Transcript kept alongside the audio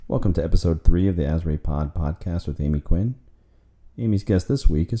Welcome to episode 3 of the Asbury Pod podcast with Amy Quinn. Amy's guest this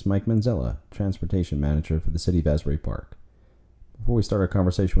week is Mike Manzella, Transportation Manager for the City of Asbury Park. Before we start our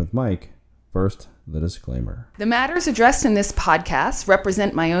conversation with Mike, first, the disclaimer. The matters addressed in this podcast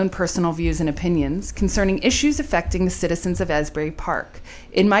represent my own personal views and opinions concerning issues affecting the citizens of Asbury Park.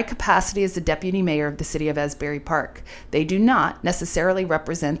 In my capacity as the Deputy Mayor of the City of Asbury Park, they do not necessarily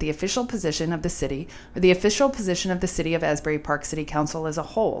represent the official position of the city or the official position of the City of Asbury Park City Council as a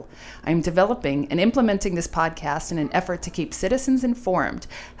whole. I am developing and implementing this podcast in an effort to keep citizens informed.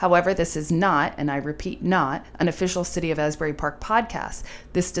 However, this is not, and I repeat not, an official City of Asbury Park podcast.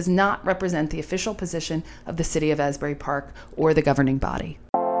 This does not represent the official position of the City of Asbury Park or the governing body.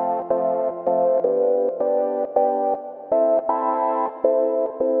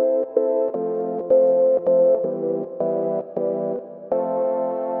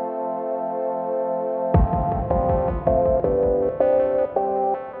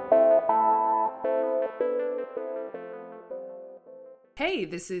 Hey,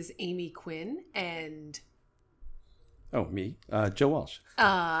 this is Amy Quinn and... me, Joe Walsh.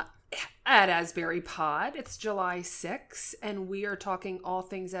 At Asbury Pod. It's July 6th, and we are talking all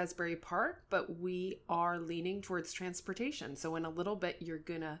things Asbury Park, but we are leaning towards transportation. So in a little bit, you're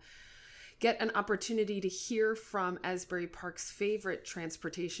going to get an opportunity to hear from Asbury Park's favorite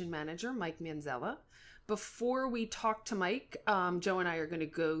transportation manager, Mike Manzella. Before we talk to Mike, Joe and I are going to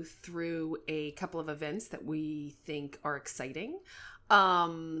go through a couple of events that we think are exciting.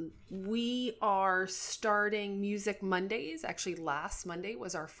 We are starting Music Mondays. Actually, last Monday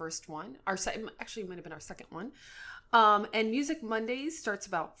was our first one. Actually, it might have been our second one. And Music Mondays starts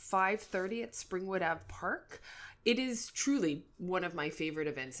about 5:30 at Springwood Ave Park. It is truly one of my favorite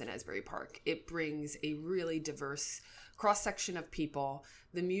events in Asbury Park. It brings a really diverse cross-section of people.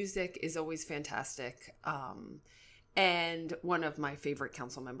 The music is always fantastic. And one of my favorite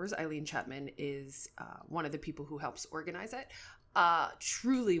council members, Eileen Chapman, is one of the people who helps organize it.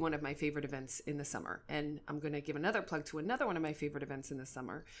 Truly one of my favorite events in the summer. And I'm going to give another plug to another one of my favorite events in the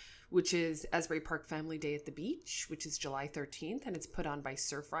summer, which is Asbury Park Family Day at the Beach, which is July 13th, and it's put on by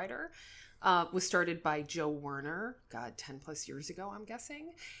Surfrider. Was started by Joe Werner, 10 plus years ago, I'm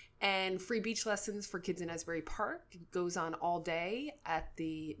guessing. And free beach lessons for kids in Asbury Park. It goes on all day at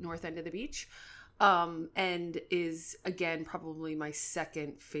the north end of the beach. And is, again, probably my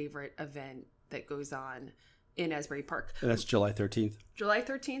second favorite event that goes on in Asbury Park. And that's July 13th. July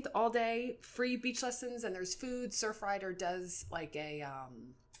 13th, all day, free beach lessons, and there's food. Surfrider does like it's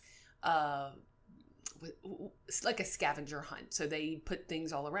like a scavenger hunt. So they put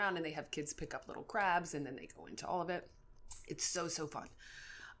things all around and they have kids pick up little crabs and then they go into all of it. It's so fun.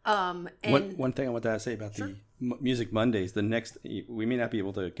 And one thing I want to say about the Music Mondays, we may not be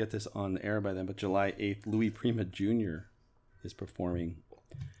able to get this on the air by then, but July 8th, Louis Prima Jr. is performing.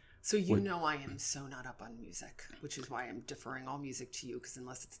 So I am so not up on music, which is why I'm deferring all music to you, because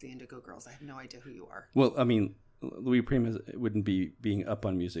unless it's the Indigo Girls, I have no idea who you are. Well, I mean, Louis Prima wouldn't be being up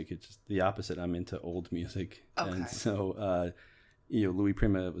on music. It's just the opposite. I'm into old music. Okay. And so, Louis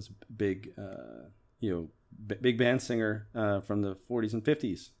Prima was big, big band singer from the 40s and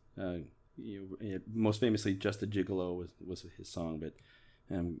 50s. Most famously, Just a Gigolo was his song, but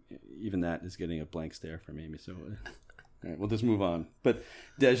even that is getting a blank stare from Amy. So... All right, we'll just move on. But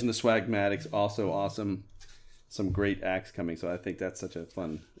Dej and the Swagmatics, also awesome. Some great acts coming. So I think that's such a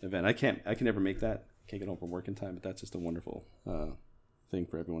fun event. I can never make that. Can't get home from work in time, but that's just a wonderful thing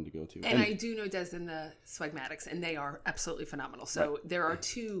for everyone to go to. And I do know Dej and the Swagmatics, and they are absolutely phenomenal. So right. There are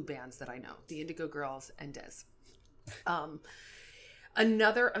two bands that I know, the Indigo Girls and Dej.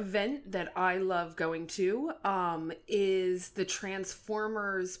 Another event that I love going to is the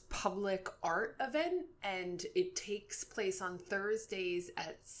Transformers Public Art event, and it takes place on Thursdays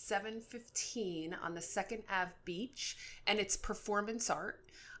at 7:15 on the 2nd Ave Beach, and it's performance art.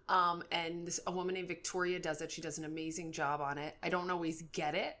 And a woman named Victoria does it. She does an amazing job on it. I don't always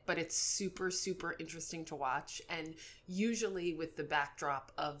get it, but it's super, super interesting to watch. And usually with the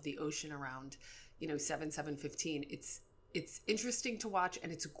backdrop of the ocean around, 7:15, it's interesting to watch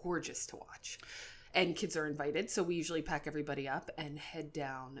and it's gorgeous to watch. And kids are invited, so we usually pack everybody up and head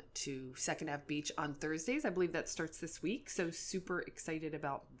down to 2nd Ave Beach on Thursdays. I believe that starts this week, so super excited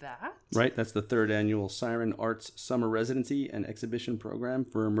about that. Right, that's the 3rd annual Siren Arts Summer Residency and Exhibition Program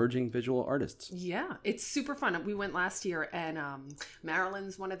for emerging visual artists. Yeah, it's super fun. We went last year, and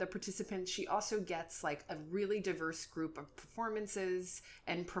Marilyn's one of the participants. She also gets like a really diverse group of performances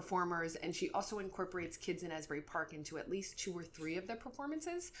and performers, and she also incorporates kids in Asbury Park into at least 2 or 3 of the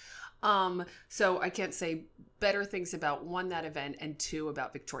performances. So So I can't say better things about, one, that event, and two,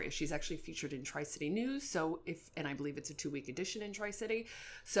 about Victoria. She's actually featured in Tri-City News. So and I believe it's a 2-week edition in Tri-City.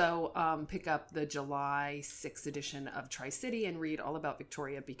 So pick up the July 6th edition of Tri-City and read all about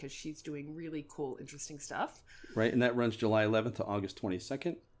Victoria, because she's doing really cool, interesting stuff. Right. And that runs July 11th to August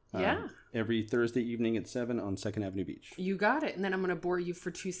 22nd. Yeah. Every Thursday evening at 7 on 2nd Avenue Beach. You got it. And then I'm going to bore you for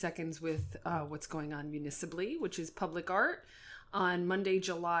 2 seconds with what's going on municipally, which is public art. On Monday,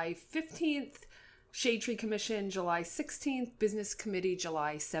 July 15th, Shade Tree Commission, July 16th, Business Committee,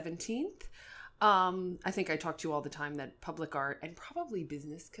 July 17th. I think I talk to you all the time that public art and probably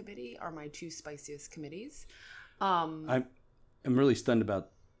Business Committee are my 2 spiciest committees. I'm really stunned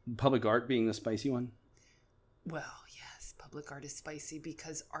about public art being the spicy one. Well, yes, public art is spicy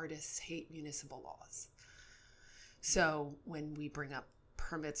because artists hate municipal laws. So when we bring up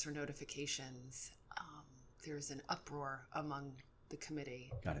permits or notifications, there's an uproar among the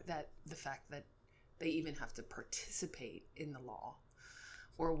committee that the fact that they even have to participate in the law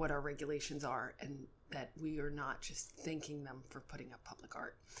or what our regulations are, and that we are not just thanking them for putting up public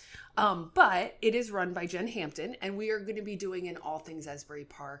art. But it is run by Jen Hampton, and we are going to be doing an All Things Asbury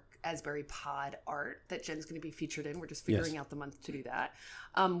Park, Asbury Pod art that Jen's going to be featured in. We're just figuring out the month to do that.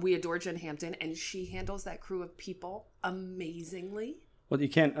 We adore Jen Hampton, and she handles that crew of people amazingly. Well, you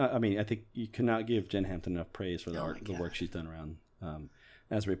can't. I think you cannot give Jen Hampton enough praise for the work she's done around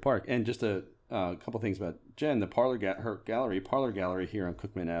Asbury Park. And just a couple things about Jen. The her gallery, Parlor Gallery here on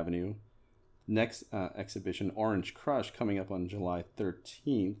Cookman Avenue. Next exhibition, Orange Crush, coming up on July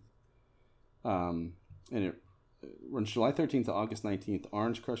 13th. And it runs July 13th to August 19th.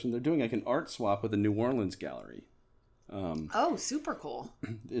 Orange Crush, and they're doing like an art swap with the New Orleans Gallery. Super cool.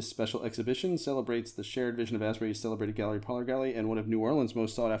 This special exhibition celebrates the shared vision of Asbury's celebrated gallery, Parlor Gallery, and one of New Orleans'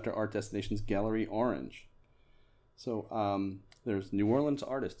 most sought-after art destinations, Gallery Orange. So there's New Orleans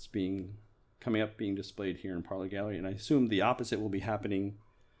artists being displayed here in Parlor Gallery, and I assume the opposite will be happening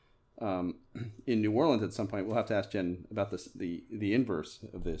in New Orleans at some point. We'll have to ask Jen about this, the inverse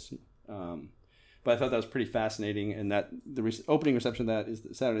of this. But I thought that was pretty fascinating, and that the opening reception of that is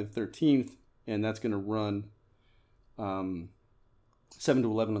Saturday the 13th, and that's going to run 7 to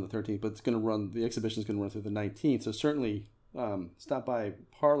 11 on the 13th, but the exhibition is going to run through the 19th. So certainly stop by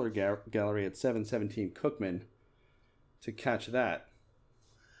Parlor Gallery at 717 Cookman to catch that.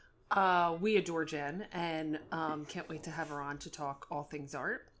 We adore Jen, and can't wait to have her on to talk all things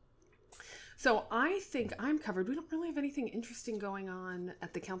art. So I think I'm covered. We don't really have anything interesting going on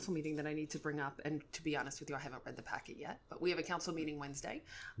at the council meeting that I need to bring up. And to be honest with you, I haven't read the packet yet. But we have a council meeting Wednesday.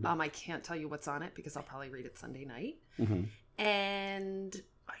 I can't tell you what's on it because I'll probably read it Sunday night. Mm-hmm. And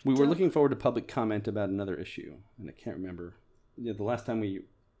we were looking forward to public comment about another issue, and I can't remember. The last time we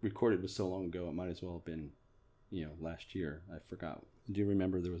recorded was so long ago, it might as well have been, last year. I forgot. Do you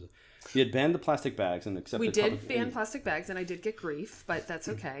remember we had banned the plastic bags and accepted? We did ban plastic bags, and I did get grief, but that's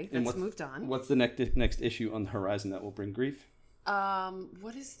okay. That's moved on. What's the next issue on the horizon that will bring grief?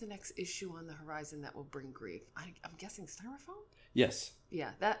 What is the next issue on the horizon that will bring grief? I'm guessing styrofoam. Yes.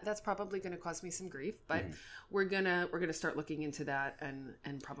 Yeah, that's probably going to cause me some grief, but we're gonna start looking into that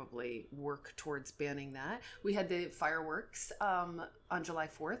and probably work towards banning that. We had the fireworks on July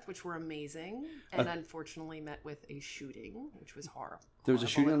 4th, which were amazing, and unfortunately met with a shooting, which was horrible. There was a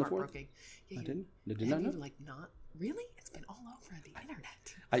shooting on the 4th? Yeah, I did not know. Not really? It's been all over the internet.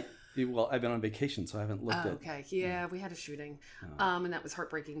 I've been on vacation, so I haven't looked at. Okay, yeah, we had a shooting, and that was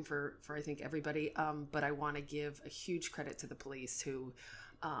heartbreaking for I think everybody. But I want to give a huge credit to the police who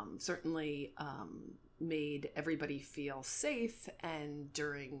certainly made everybody feel safe and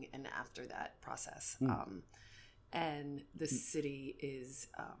during and after that process. And the city is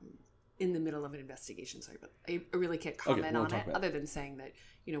in the middle of an investigation, so I really can't comment on it other than saying that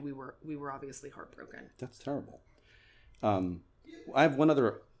we were obviously heartbroken. That's terrible. I have one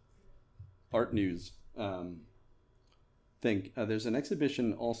other art news thing. There's an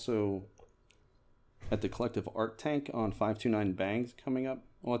exhibition also at the Collective Art Tank on 529 Bangs coming up.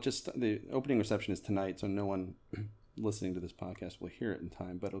 Well, the opening reception is tonight, so no one listening to this podcast will hear it in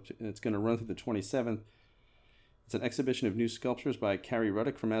time, but it's going to run through the 27th. It's an exhibition of new sculptures by Carrie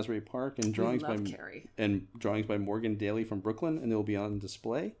Ruddock from Asbury Park and drawings by Morgan Daly from Brooklyn, and they will be on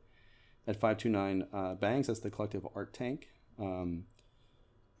display at 529 Bangs. That's the Collective Art Tank.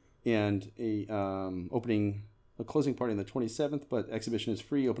 And a closing party on the 27th, but exhibition is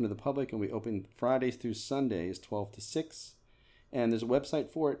free, open to the public, and we open Fridays through Sundays, 12 to 6. And there's a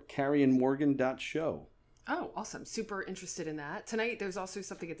website for it, carrieandmorgan.show. Oh, awesome. Super interested in that. Tonight, there's also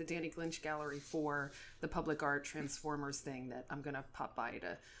something at the Danny Glinch Gallery for the Public Art Transformers thing that I'm going to pop by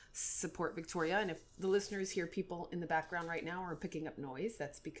to support Victoria. And if the listeners hear people in the background right now are picking up noise,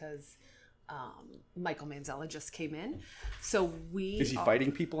 that's because Michael Manzella just came in. So Is he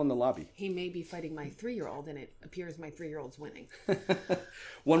fighting people in the lobby? He may be fighting my 3-year-old, and it appears my 3-year-old's winning.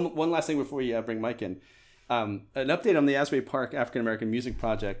 One last thing before we bring Mike in. An update on the Asbury Park African American Music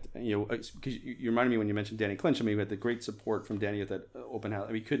Project. Because you reminded me when you mentioned Danny Clinch. I mean, we had the great support from Danny at that open house.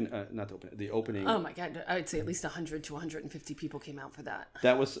 I mean, the opening. Oh my God! I'd say at least 100 to 150 people came out for that.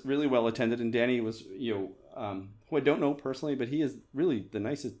 That was really well attended, and Danny was, who I don't know personally, but he is really the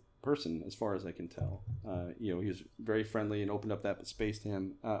nicest person as far as I can tell. He was very friendly and opened up that space to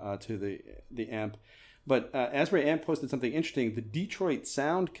him to the AMP. But Asbury AMP posted something interesting. The Detroit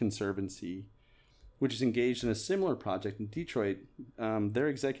Sound Conservancy, which is engaged in a similar project in Detroit, their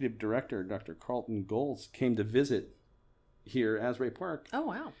executive director, Dr. Carlton Goals, came to visit here at Asbury Park.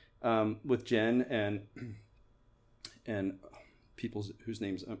 Oh, wow. With Jen and people whose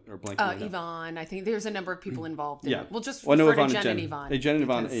names are blanking. Yvonne. I think there's a number of people involved. Yeah. We'll just refer to Jen and Yvonne. Jen and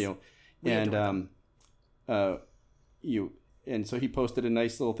Yvonne, and so he posted a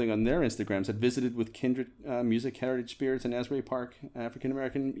nice little thing on their Instagram. Said, visited with kindred music heritage spirits in Asbury Park African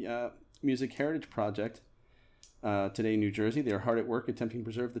American Music Heritage Project today in New Jersey. They are hard at work attempting to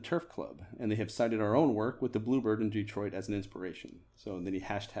preserve the Turf Club, and they have cited our own work with the Bluebird in Detroit as an inspiration. So then he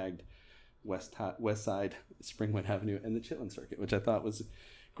hashtagged West Side, Springwood Avenue, and the Chitlin Circuit, which I thought was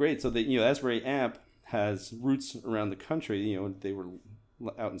great. So that Asbury AMP has roots around the country. They were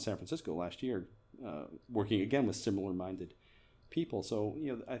out in San Francisco last year, working again with similar-minded people. So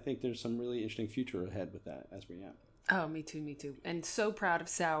I think there's some really interesting future ahead with that Asbury AMP. Oh, me too. And so proud of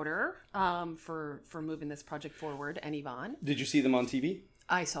Souder for moving this project forward, and Yvonne. Did you see them on TV?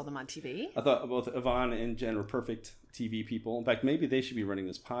 I saw them on TV. I thought both Yvonne and Jen were perfect TV people. In fact, maybe they should be running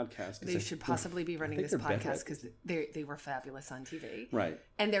this podcast. They should possibly be running this podcast because they were fabulous on TV. Right.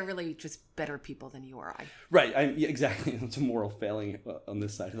 And they're really just better people than you or I. Right. Exactly. It's a moral failing on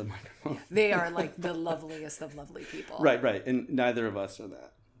this side of the microphone. They are like the loveliest of lovely people. Right. And neither of us are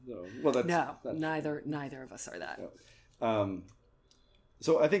that. So, neither of us are that.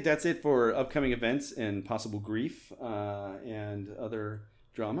 So I think that's it for upcoming events and possible grief and other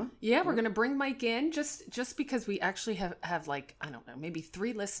drama. Yeah, we're going to bring Mike in just because we actually have like, I don't know, maybe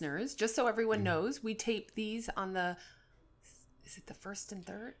 3 listeners. Just so everyone knows, we tape these on is it the 1st and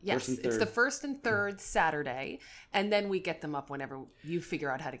 3rd? Yes, it's the 1st and 3rd Saturday. And then we get them up whenever you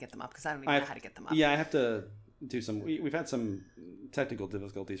figure out how to get them up, because I don't even know how to get them up. Yeah, I have to do some. We've had some technical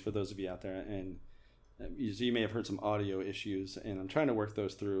difficulties for those of you out there, and you may have heard some audio issues, and I'm trying to work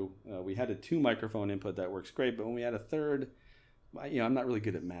those through. We had a 2 microphone input that works great, but when we had a 3rd, I'm not really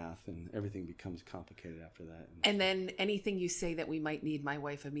good at math, and everything becomes complicated after that. And then anything you say that we might need, my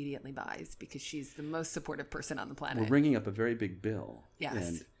wife immediately buys, because she's the most supportive person on the planet. We're bringing up a very big bill. Yes.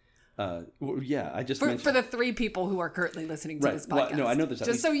 And I just mentioned for the 3 people who are currently listening to this podcast. Well, no, I know there's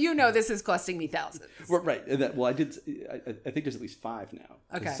just so you know, this is costing me thousands. Right. I think there's at least 5 now.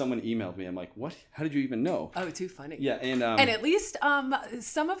 Okay. Someone emailed me. I'm like, what? How did you even know? Oh, too funny. Yeah, and at least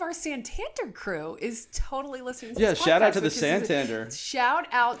some of our Santander crew is totally listening to this podcast. Shout out to the Santander. Shout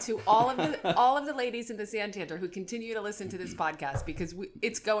out to all of the ladies in the Santander who continue to listen to this podcast, because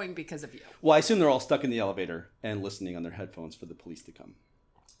it's going because of you. Well, I assume they're all stuck in the elevator and listening on their headphones for the police to come.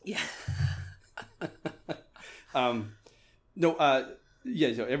 Yeah. So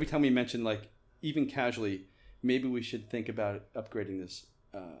every time we mention, like, even casually, maybe we should think about upgrading this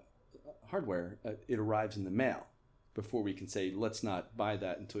hardware. It arrives in the mail before we can say, let's not buy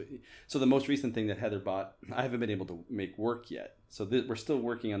that until. So the most recent thing that Heather bought, I haven't been able to make work yet. So we're still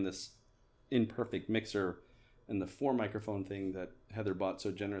working on this imperfect mixer, and the 4 microphone thing that Heather bought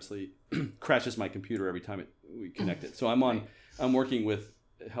so generously crashes my computer every time we connect it. So I'm working with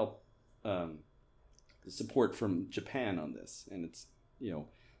help support from Japan on this, and it's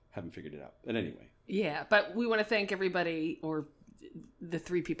haven't figured it out, but anyway. Yeah, but we want to thank everybody, or the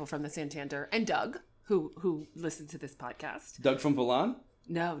 3 people from the Santander, and Doug who listened to this podcast. Doug from Valon?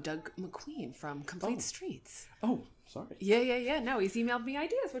 No, Doug McQueen from Complete Streets. Oh, sorry. Yeah. No, he's emailed me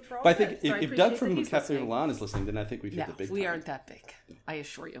ideas, which were all but good. I think if Doug from Cafe Valon is listening, then I think we've hit the big time. We aren't that big, I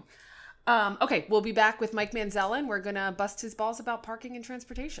assure you. Okay, we'll be back with Mike Manzella, and we're going to bust his balls about parking and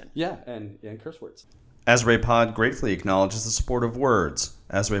transportation. Yeah, and curse words. Asbury Pod gratefully acknowledges the support of Words,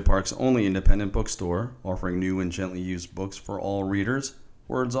 Asbury Park's only independent bookstore, offering new and gently used books for all readers.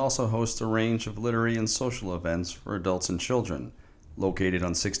 Words also hosts a range of literary and social events for adults and children. Located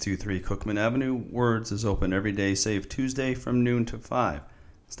on 623 Cookman Avenue, Words is open every day save Tuesday from noon to 5.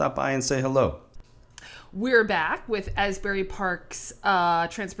 Stop by and say hello. We're back with Asbury Park's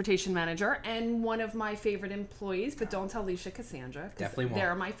transportation manager and one of my favorite employees, but don't tell Alicia Cassandra. Definitely won't.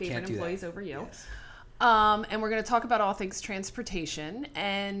 They're my favorite employees over you. Yes. And we're going to talk about all things transportation.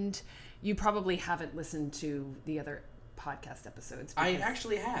 And you probably haven't listened to the other podcast episodes. I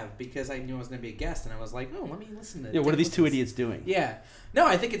actually have, because I knew I was going to be a guest, and I was like, oh, let me listen to. Yeah, what are these two idiots doing? Yeah, no,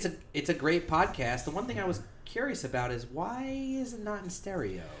 I think it's a great podcast. The one thing I was curious about is why is it not in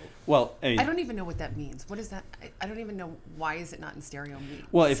stereo? Well, I don't even know what that means. What is that? I don't even know why is it not in stereo means.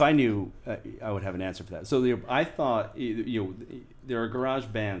 Well, if I knew, I would have an answer for that. So I thought, there are garage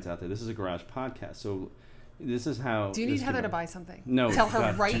bands out there. This is a garage podcast, so this is how. Do you need Heather to buy something? No. Tell her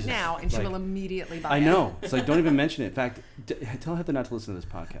God, right Jesus. now, and she will immediately buy it. I know. It's like, don't even mention it. In fact, tell Heather not to listen to this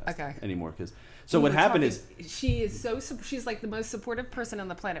podcast anymore. So what happened is, she is she's like the most supportive person on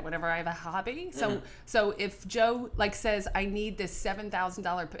the planet whenever I have a hobby. So if Joe says I need this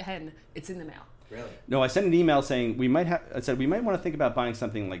 $7,000 pen, it's in the mail. Really? No, I sent an email saying we might want to think about buying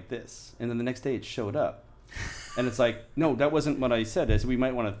something like this, and then the next day it showed up. And it's like, no, that wasn't what I said. I said we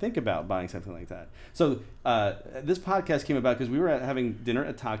might want to think about buying something like that. So this podcast came about because we were having dinner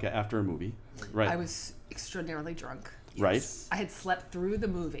at Taka after a movie. Right. I was extraordinarily drunk. Right. I had slept through the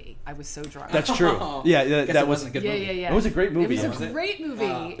movie. I was so drunk. That's true. Yeah, that was a good movie. Yeah. It was a great movie. It was a great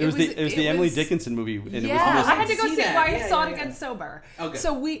movie. It was the Emily Dickinson movie. And I had to go see it. I saw it again sober. Okay.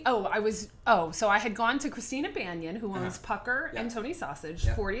 So so I had gone to Christina Banyan, who owns Pucker and Tony Sausage,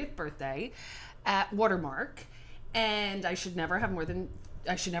 40th birthday at Watermark, and I should never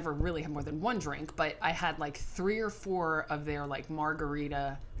really have more than one drink, but I had 3 or 4 of their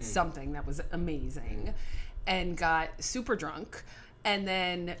margarita something that was amazing, and got super drunk. And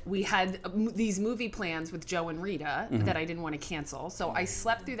then we had these movie plans with Joe and Rita that I didn't want to cancel. So I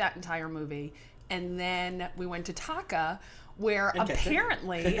slept through that entire movie. And then we went to Taka, where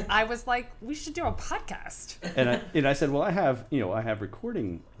apparently I was like, we should do a podcast. And I said, well, I have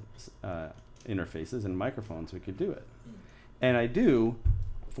recording interfaces and microphones. We could do it. And I do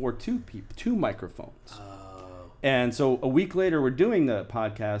for 2 microphones. And so a week later, we're doing the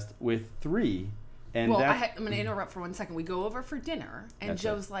podcast with 3. And I'm going to interrupt for 1 second. We go over for dinner, and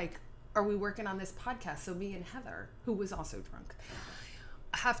Joe's like, are we working on this podcast? So me and Heather, who was also drunk,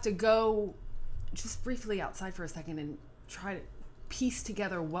 have to go just briefly outside for a second and try to piece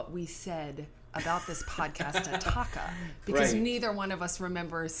together what we said about this podcast at Taka, because neither one of us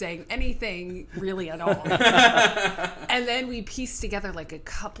remember saying anything really at all. And then we pieced together a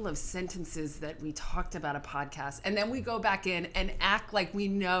couple of sentences that we talked about a podcast, and then we go back in and act like we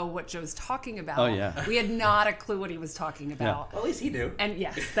know what Joe's talking about. Oh yeah. We had not a clue what he was talking about. Yeah. Well, at least he knew. And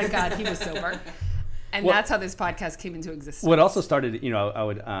yes, thank God he was sober. And that's how this podcast came into existence. What also started,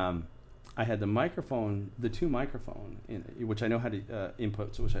 I had the 2 microphone, which I know how to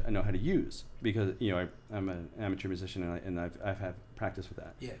input, which I know how to use, because I'm an amateur musician and I've had practice with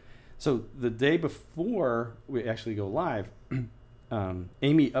that. Yeah. So the day before we actually go live,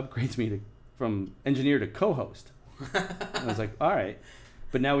 Amy upgrades me from engineer to co-host. I was like, all right,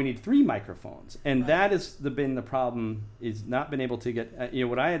 but now we need 3 microphones, and that has been the problem. Is not been able to get.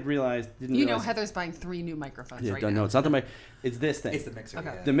 What I had realized Heather's buying 3 new microphones right now. No, it's not the mic. It's this thing. It's the mixer.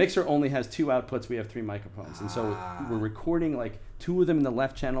 Okay. The mixer only has 2 outputs. We have 3 microphones, and so we're recording 2 of them in the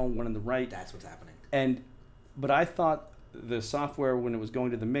left channel, 1 in the right. That's what's happening. But I thought the software, when it was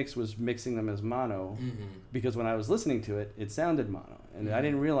going to the mix, was mixing them as mono, because when I was listening to it, it sounded mono, and I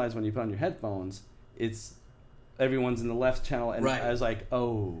didn't realize when you put on your headphones, everyone's in the left channel, and I was like,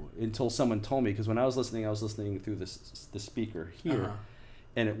 until someone told me, because when I was listening through the speaker here,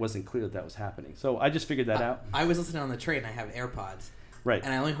 and it wasn't clear that was happening. So I just figured that out. I was listening on the train. I have AirPods, right,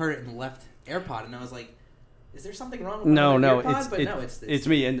 and I only heard it in the left AirPod, and I was like, is there something wrong with it's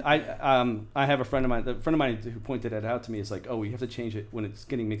me. And I have a friend of mine. The friend of mine who pointed that out to me is like, you have to change it when it's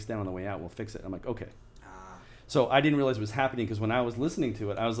getting mixed down on the way out. We'll fix it. I'm like, okay. So I didn't realize it was happening, because when I was listening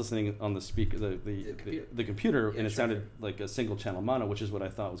to it, I was listening on the speaker, the computer, and it sounded like a single channel mono, which is what I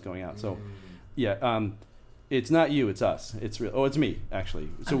thought was going out. So, it's not you, it's us. It's real. Oh, it's me actually.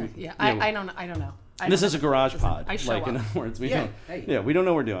 So I don't know. This is a garage pod. I show up. In other words, we don't know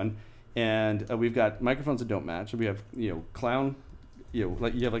what we're doing, and we've got microphones that don't match. We have clown. You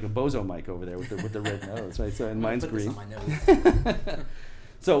have a bozo mic over there with the red nose, right? So and mine's green.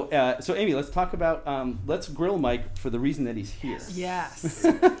 So Amy, let's talk about let's grill Mike for the reason that he's here. Yes.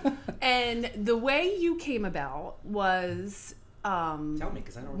 And the way you came about was tell me,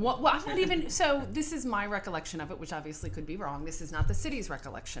 because I don't know. Well, I'm not even. So this is my recollection of it, which obviously could be wrong. This is not the city's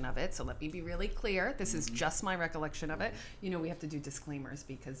recollection of it. So let me be really clear. This is just my recollection of it. We have to do disclaimers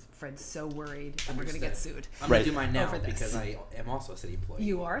because Fred's so worried that we're going to get sued. I'm going to do mine now because I am also a city employee.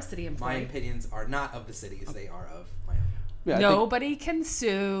 You are a city employee. My opinions are not of the cities; they are of my own. Yeah, nobody can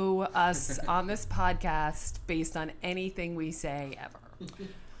sue us on this podcast based on anything we say ever.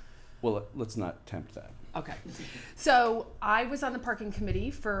 Well, let's not tempt that. Okay. So I was on the parking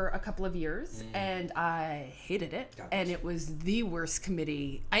committee for a couple of years and I hated it. And it was the worst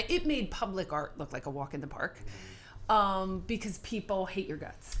committee. It made public art look like a walk in the park because people hate your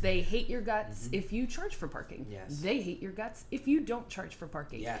guts. They hate your guts if you charge for parking. Yes. They hate your guts if you don't charge for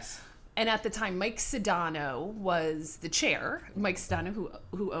parking. Yes. And at the time, Mike Sedano was the chair. Mike Sedano,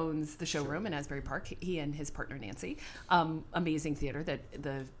 who owns the showroom in Asbury Park, he and his partner Nancy, amazing theater that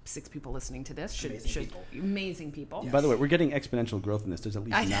the 6 people listening to this should amazing people. By the way, we're getting exponential growth in this. There's at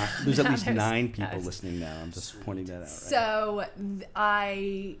least 9 people listening now. I'm just pointing that out. Right? So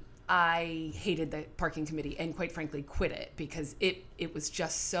I hated the parking committee and quite frankly quit it because it was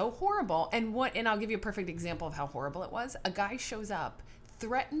just so horrible. And I'll give you a perfect example of how horrible it was. A guy shows up,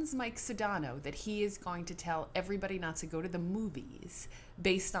 threatens Mike Sedano that he is going to tell everybody not to go to the movies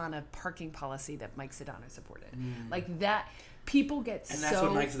based on a parking policy that Mike Sedano supported. Like that, people get And that's so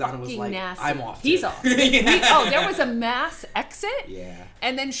when Mike Sedano was fucking like, nasty. I'm off. He's too. off. There was a mass exit. Yeah.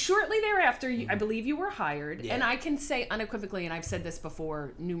 And then shortly thereafter, I believe you were hired. Yeah. And I can say unequivocally, and I've said this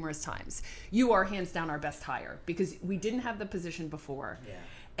before numerous times, you are hands down our best hire because we didn't have the position before. Yeah.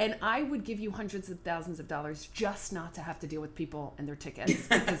 And I would give you hundreds of thousands of dollars just not to have to deal with people and their tickets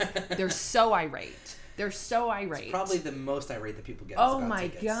because they're so irate. They're so irate. It's probably the most irate that people get. Oh about my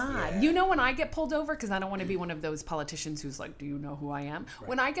tickets. God. Yeah. You know when I get pulled over, because I don't want to be one of those politicians who's like, do you know who I am? Right.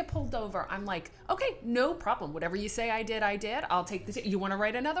 When I get pulled over, I'm like, okay, no problem. Whatever you say I did. I'll take the ticket. You want to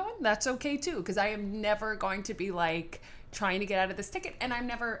write another one? That's okay too. Because I am never going to be like trying to get out of this ticket. And I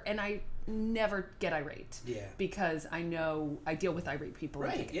never get irate. Yeah. Because I know I deal with irate people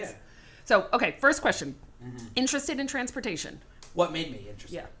and Right, tickets. yeah. So, okay, first question. Interested in transportation? What made me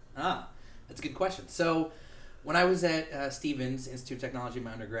interested? Yeah. That's a good question. So, when I was at Stevens Institute of Technology,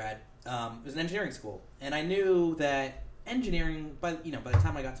 my undergrad, it was an engineering school, and I knew that engineering. By the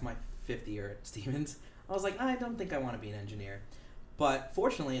time I got to my 5th year at Stevens, I was like, I don't think I want to be an engineer. But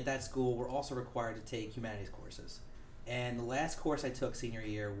fortunately, at that school, we're also required to take humanities courses, and the last course I took senior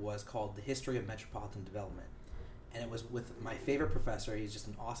year was called The History of Metropolitan Development. And it was with my favorite professor. He's just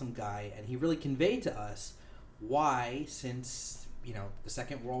an awesome guy. And he really conveyed to us why, since, the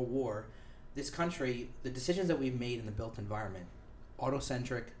Second World War, this country, the decisions that we've made in the built environment,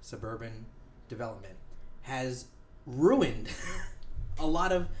 autocentric, suburban development, has ruined a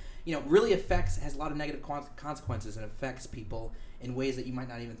lot of, really has a lot of negative consequences and affects people in ways that you might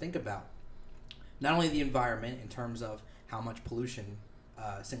not even think about. Not only the environment in terms of how much pollution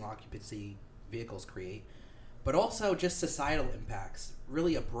single occupancy vehicles create, but also just societal impacts,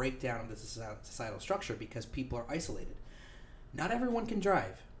 really a breakdown of the societal structure because people are isolated. Not everyone can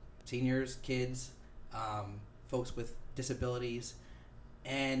drive. Seniors, kids, folks with disabilities.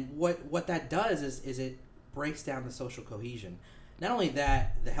 And what that does is it breaks down the social cohesion. Not only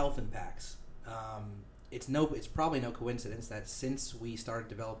that, the health impacts. It's probably no coincidence that since we started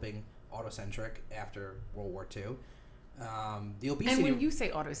developing autocentric after World War II, the obesity. And when you say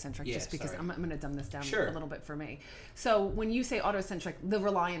autocentric, Yeah, just because sorry. I'm going to dumb this down Sure. a little bit for me. So when you say autocentric, the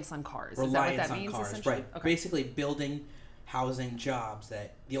reliance on cars, is that what reliance that on means cars, essentially? right? Okay. Basically, building, housing, jobs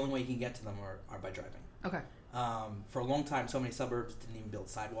that the only way you can get to them are by driving. Okay. For a long time, so many suburbs didn't even build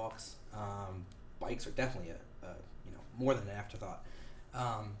sidewalks. Bikes are definitely a more than an afterthought.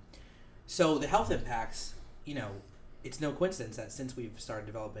 So the health impacts, it's no coincidence that since we've started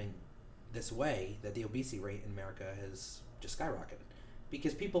developing this way, that the obesity rate in America has just skyrocketed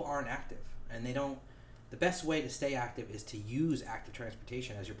because people aren't active and they don't. The best way to stay active is to use active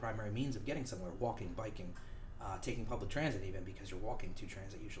transportation as your primary means of getting somewhere: walking, biking, taking public transit, even because you're walking to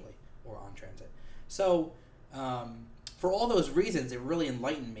transit usually or on transit. So for all those reasons, it really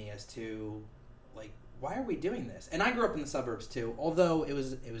enlightened me as to why are we doing this? And I grew up in the suburbs too, although it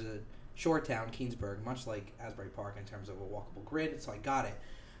was a shore town, Keansburg, much like Asbury Park in terms of a walkable grid, so I got it.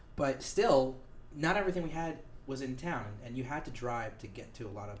 But still, not everything we had was in town, and you had to drive to get to a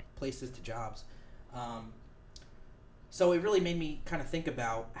lot of places, to jobs. So it really made me kind of think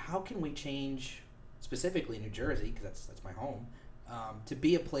about how can we change, specifically New Jersey, because that's my home, to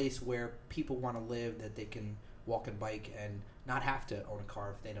be a place where people want to live, that they can walk and bike and not have to own a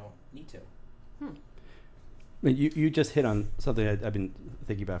car if they don't need to. You just hit on something I've been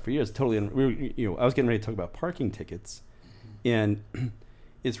thinking about for years. Totally, I was getting ready to talk about parking tickets, and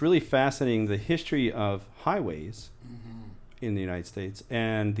it's really fascinating the history of highways in the United States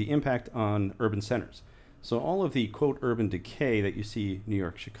and the impact on urban centers. So all of the quote urban decay that you see New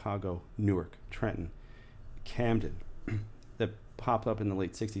York, Chicago, Newark, Trenton, Camden that popped up in the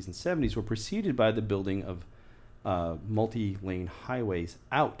late 60s and 70s were preceded by the building of multi-lane highways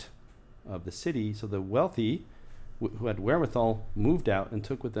out of the city, so the wealthy who had wherewithal moved out and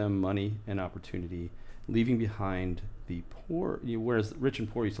took with them money and opportunity, leaving behind the poor. Whereas rich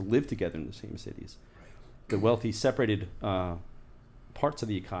and poor used to live together in the same cities. The wealthy separated parts of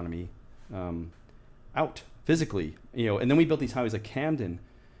the economy out physically, and then we built these highways like Camden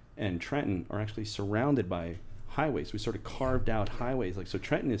and Trenton are actually surrounded by highways. We sort of carved out highways. So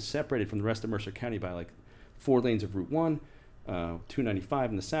Trenton is separated from the rest of Mercer County by 4 lanes of Route 1, 295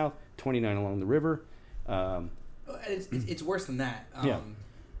 in the south, 29 along the river. It's worse than that. Yeah.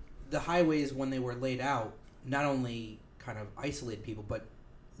 The highways, when they were laid out, not only kind of isolated people, but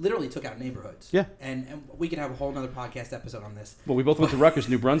literally took out neighborhoods. Yeah. And we could have a whole other podcast episode on this. Well, we both went to Rutgers,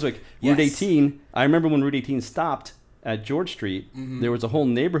 New Brunswick. Yes. Route 18, I remember when Route 18 stopped at George Street, there was a whole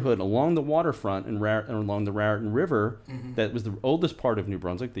neighborhood along the waterfront and along the Raritan River that was the oldest part of New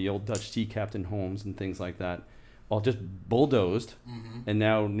Brunswick, the old Dutch sea captain homes and things like that, all just bulldozed. And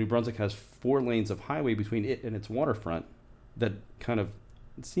now New Brunswick has 4 lanes of highway between it and its waterfront that kind of,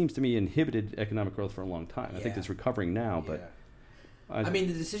 it seems to me, inhibited economic growth for a long time. I think it's recovering now, but... I mean,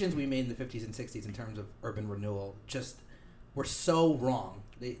 the decisions we made in the 50s and 60s in terms of urban renewal just were so wrong.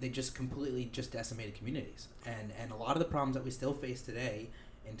 They just completely just decimated communities. And a lot of the problems that we still face today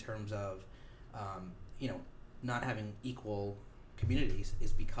in terms of, not having equal communities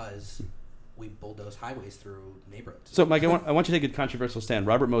is because we bulldoze highways through neighborhoods. So, Mike, I want you to take a controversial stand.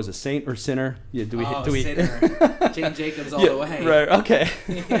 Robert Moses, saint or sinner? Yeah, do we? Sinner. Jane Jacobs all the way. Right. Okay.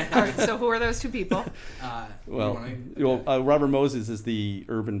 All right, so who are those 2 people? Robert Moses is the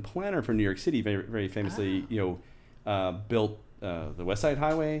urban planner for New York City. Very, very famously, built the West Side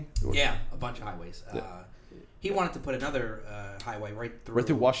Highway. A bunch of highways. He wanted to put another highway right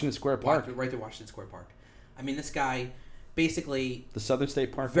through Washington Square Park. Right through Washington Square Park. I mean, this guy basically the Southern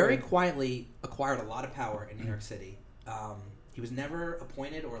State Park very quietly acquired a lot of power in New York City. He was never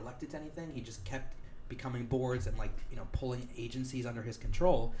appointed or elected to anything. He just kept becoming boards and pulling agencies under his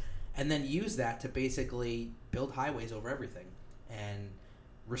control, and then used that to basically build highways over everything and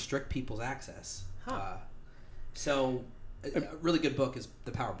restrict people's access. So a really good book is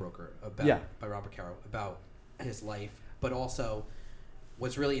The Power Broker by Robert Caro about his life, but also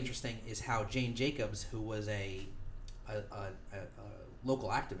what's really interesting is how Jane Jacobs, who was a local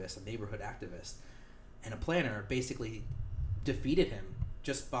activist, a neighborhood activist, and a planner, basically defeated him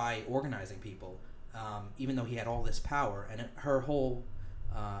just by organizing people, even though he had all this power. And her whole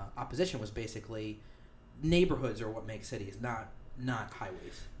opposition was basically neighborhoods are what make cities, not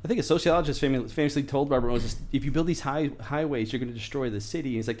highways. I think a sociologist famously told Robert Moses, if you build these highways, you're going to destroy the city.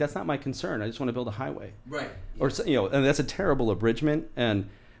 And he's like, that's not my concern. I just want to build a highway. Right. Yeah. Or and that's a terrible abridgment.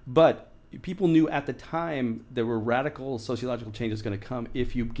 But people knew at the time there were radical sociological changes going to come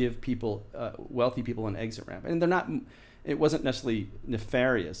if you give people, wealthy people, an exit ramp. And they're not. It wasn't necessarily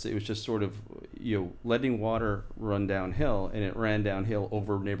nefarious. It was just sort of letting water run downhill, and it ran downhill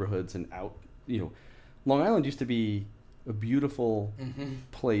over neighborhoods and out. Long Island used to be a beautiful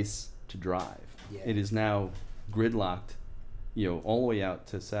place to drive. Yeah. It is now gridlocked, all the way out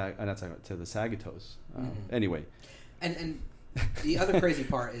to to the Sagatos. Anyway, and the other crazy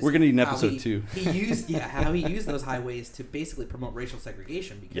part is we're going to need an episode 2. How he used those highways to basically promote racial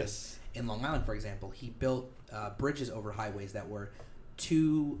segregation. Because in Long Island, for example, he built bridges over highways that were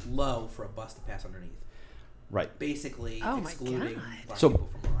too low for a bus to pass underneath. Right. Basically excluding black so, people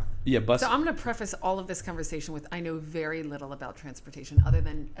from Long Island. Yeah, So I'm going to preface all of this conversation with I know very little about transportation other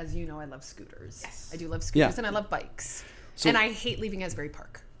than, as you know, I love scooters. Yes. I do love scooters and I love bikes. And I hate leaving Asbury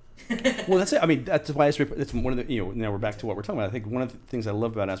Park. Well, that's it. I mean, that's why Asbury. That's one of the. Now we're back to what we're talking about. I think one of the things I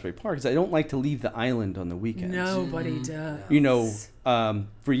love about Asbury Park is I don't like to leave the island on the weekends. Nobody does.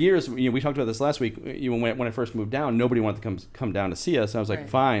 For years, we talked about this last week. When I first moved down, nobody wanted to come down to see us. And I was like,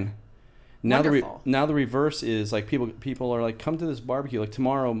 fine. Now the reverse is like people are like, come to this barbecue. Like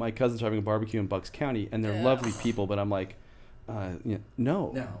tomorrow, my cousin's having a barbecue in Bucks County, and they're lovely people. But I'm like,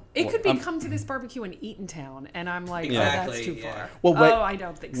 no. It could be come to this barbecue in Eatontown, and I'm like, exactly, that's too far. Well, I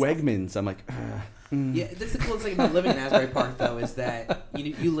don't think so. Wegmans, I'm like, Yeah, that's the coolest thing about living in Asbury Park, though, is that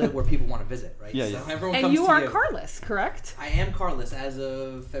you live where people want to visit, right? Yeah, so everyone and comes you to are carless, correct? I am carless as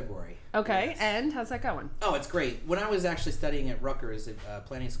of February. Okay, yes. And how's that going? Oh, it's great. When I was actually studying at Rutgers at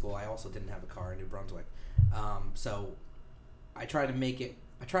planning school, I also didn't have a car in New Brunswick. So I try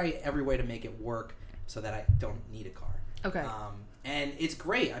every way to make it work so that I don't need a car. Okay. And it's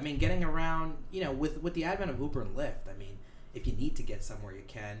great. I mean, getting around, with the advent of Uber and Lyft, I mean, if you need to get somewhere, you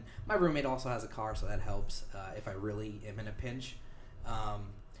can. My roommate also has a car, so that helps if I really am in a pinch.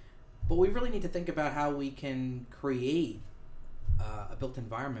 But we really need to think about how we can create a built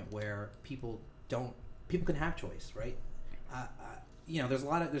environment where people can have choice, right?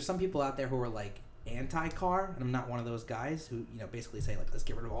 There's some people out there who are like anti-car, and I'm not one of those guys who basically say like let's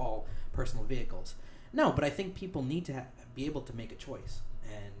get rid of all personal vehicles. No, but I think people need to be able to make a choice,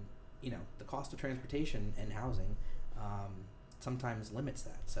 and the cost of transportation and housing sometimes limits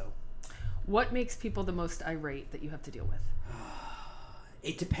that. So, what makes people the most irate that you have to deal with?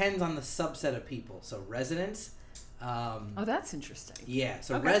 It depends on the subset of people. So residents. Oh, that's interesting. Yeah.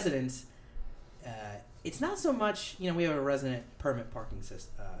 So Okay. residents. It's not so much. We have a resident permit parking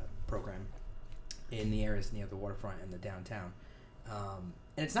program in the areas near the waterfront and the downtown.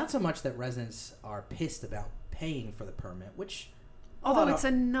 And it's not so much that residents are pissed about paying for the permit, which Although although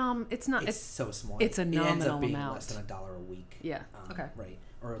it's it's so small. it's a It ends up nominal being amount. less than $1 a week. Yeah. Okay. Right.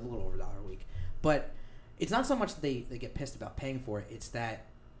 Or a little over $1 a week. But it's not so much that they get pissed about paying for it. It's that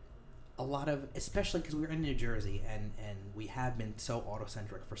a lot of, especially because we're in New Jersey and we have been so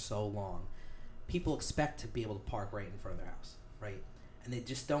auto-centric for so long, people expect to be able to park right in front of their house, right? And they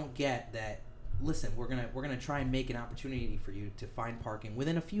just don't get that. Listen, we're gonna try and make an opportunity for you to find parking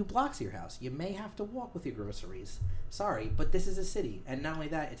within a few blocks of your house. You may have to walk with your groceries. Sorry, but this is a city, and not only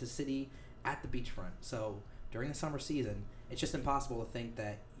that, it's a city at the beachfront. So during the summer season, it's just impossible to think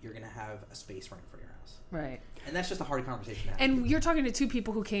that you're gonna have a space right in front of your house. Right. And that's just a hard conversation to have. And you're talking to two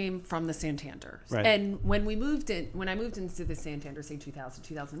people who came from the Santander. Right. And when I moved into the Santander, say 2000,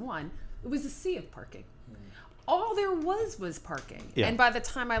 2001, it was a sea of parking. All there was parking. Yeah. And by the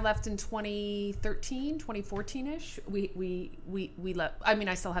time I left in 2013, 2014-ish, we left. I mean,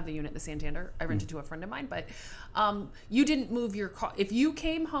 I still have the unit in the Santander. I rented to a friend of mine, but you didn't move your car. If you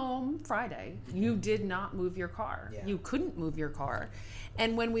came home Friday, you did not move your car. Yeah. You couldn't move your car.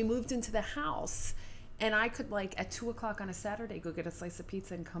 And when we moved into the house, and I could, like, at 2 o'clock on a Saturday, go get a slice of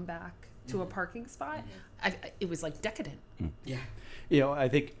pizza and come back to a parking spot, it was, like, decadent. Yeah. I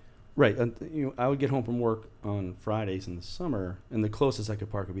think, right, I would get home from work on Fridays in the summer, and the closest I could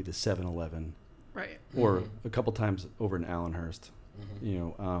park would be the 7-Eleven, Right. or a couple times over in Allenhurst,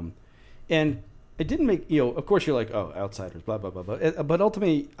 and it didn't make, of course you're like, oh, outsiders, blah, blah, blah, blah. But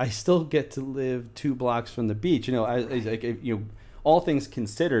ultimately, I still get to live 2 blocks from the beach. All things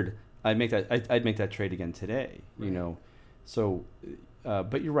considered, I'd make that trade again today, Right. So,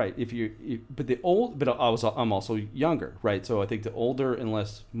 but you're right. I'm also younger, right? So I think the older and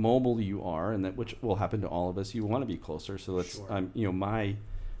less mobile you are, and that which will happen to all of us, you want to be closer. So that's, Sure. My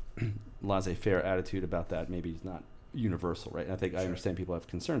laissez-faire attitude about that maybe is not universal, right? And I think I understand people have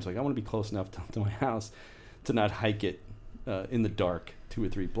concerns. Like, I want to be close enough to my house to not hike it in the dark 2 or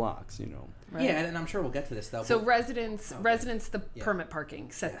 3 blocks, Right. Yeah, and I'm sure we'll get to this though. So but residents, the Yeah. permit parking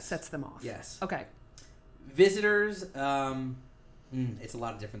Yes. sets them off. Yes. Okay. Visitors, it's a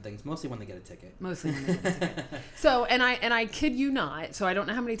lot of different things. Mostly when they get a ticket. Mostly. when they get a ticket. So, and I kid you not. So I don't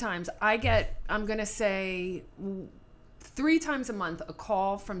know how many times I'm going to say 3 times a month, a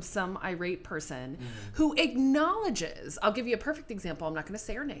call from some irate person who acknowledges, I'll give you a perfect example, I'm not going to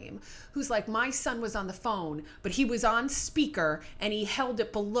say her name, who's like, my son was on the phone, but he was on speaker and he held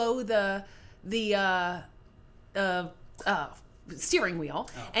it below the steering wheel,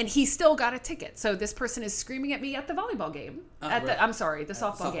 and he still got a ticket. So this person is screaming at me at the volleyball game, the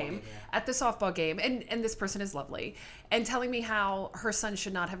softball game, at the softball game, and this person is lovely, and telling me how her son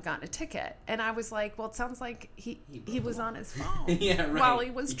should not have gotten a ticket. And I was like, well, it sounds like he was on his phone Yeah, right. while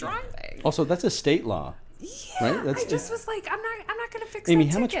he was Yeah. driving. Also, that's a state law. Yeah, Right? I just was like, I'm not going to fix Amy,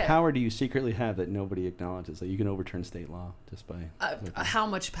 that how much ticket. power do you secretly have that nobody acknowledges? That you can overturn state law just by... How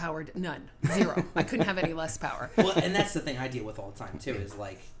much power? None. 0. I couldn't have any less power. Well, and that's the thing I deal with all the time too. Is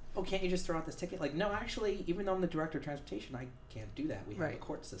like, oh, can't you just throw out this ticket? Like, no, actually, even though I'm the director of transportation, I can't do that. We have a Right.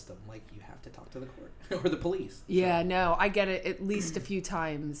 court system. Like, you have to talk to the court or the police. Yeah, no, I get it at least a few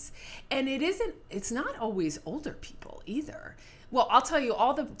times. And it's not always older people either. Well, I'll tell you,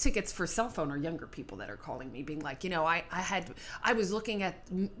 all the tickets for cell phone are younger people that are calling me being like, I was looking at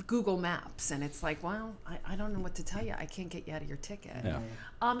Google Maps, and it's like, well, I don't know what to tell you. I can't get you out of your ticket. Yeah.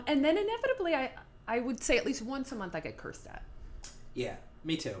 And then inevitably, I would say at least once a month I get cursed at. Yeah,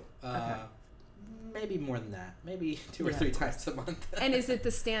 me too. Maybe more than that. Maybe 2 or Yeah. 3 times a month. And is it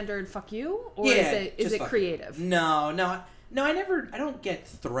the standard fuck you? Or Yeah, is just it fuck creative? No, I don't get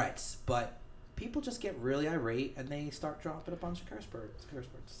threats, but people just get really irate and they start dropping a bunch of curse words.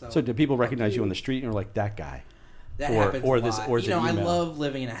 So do people recognize you on the street and are like, that guy? That or- happens or a this- lot. or is it I email? love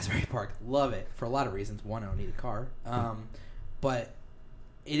living in Asbury Park. Love it for a lot of reasons. One, I don't need a car. But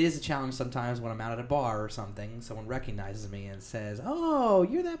it is a challenge sometimes when I'm out at a bar or something. Someone recognizes me and says, "Oh,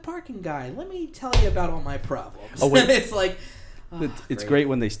 you're that parking guy. Let me tell you about all my problems." Oh, wait. It's like, It's great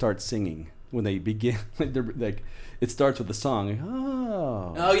when they start singing. When they begin, like it starts with the song.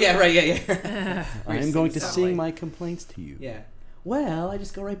 Oh yeah, right, yeah. I am going to sing my complaints to you. Yeah. Well, I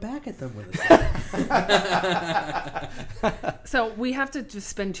just go right back at them with it. So we have to just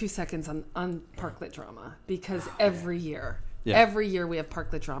spend 2 seconds on Parklet drama because every year we have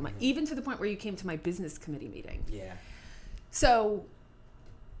Parklet drama, even to the point where you came to my business committee meeting. Yeah. So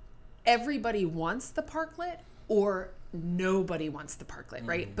everybody wants the Parklet or nobody wants the Parklet,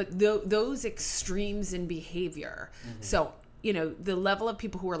 right? But those extremes in behavior. So, you know, the level of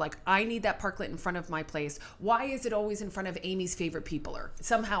people who are like, I need that Parklet in front of my place. Why is it always in front of Amy's favorite people? Or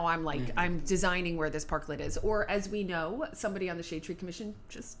somehow I'm like, I'm designing where this Parklet is. Or as we know, somebody on the Shade Tree Commission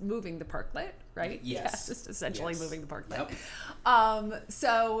just moving the Parklet, right? Yes. Yeah, just essentially moving the Parklet. Yep.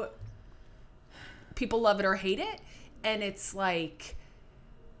 So people love it or hate it. And it's like,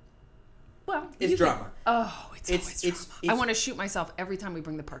 well, It's drama. It's always drama. I want to shoot myself every time we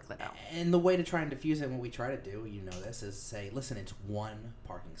bring the Parklet out. And the way to try and diffuse it, and what we try to do, you know this, is say, listen, it's one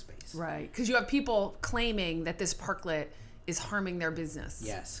parking space. Right. Because you have people claiming that this Parklet is harming their business.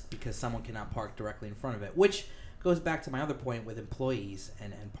 Yes, because someone cannot park directly in front of it, which goes back to my other point with employees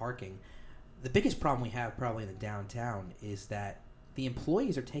and parking. The biggest problem we have probably in the downtown is that the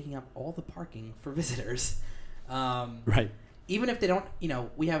employees are taking up all the parking for visitors. Right. Even if they don't, you know,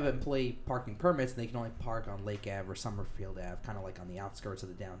 we have employee parking permits and they can only park on Lake Ave or Summerfield Ave, kind of like on the outskirts of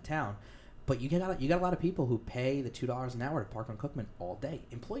the downtown. But you got a lot of people who pay the $2 an hour to park on Cookman all day,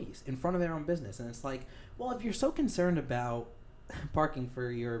 employees, in front of their own business. And it's like, well, if you're so concerned about parking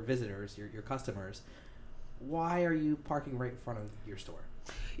for your visitors, your customers, why are you parking right in front of your store?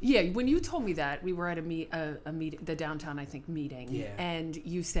 Yeah, when you told me that, we were at a meeting, the downtown, I think, meeting, and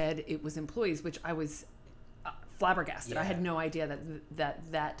you said it was employees, which I was flabbergasted. I had no idea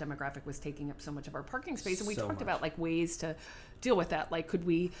that demographic was taking up so much of our parking space. And we talked about like ways to deal with that. Like, could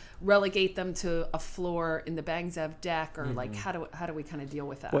we relegate them to a floor in the Bangs Ave deck, or like how do we kind of deal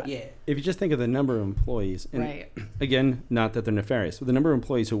with that? Well, if you just think of the number of employees, and again, not that they're nefarious, but the number of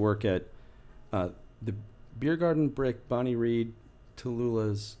employees who work at the Beer Garden, Brick, Bonnie Reed,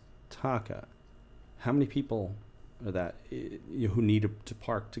 Tallulah's, Taka, how many people are that who need to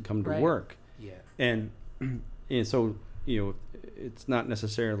park to come to work? Yeah. And so, you know, it's not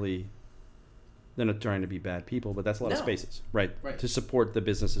necessarily, they're not trying to be bad people, but that's a lot of spaces, right? To support the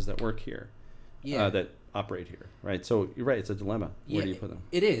businesses that work here, that operate here, right? So you're right, it's a dilemma. Where do you put them?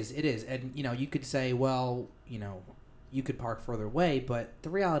 It is. And, you know, you could say, well, you know, you could park further away, but the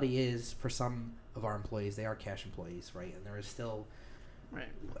reality is for some of our employees, they are cash employees, right? And there is still... Right.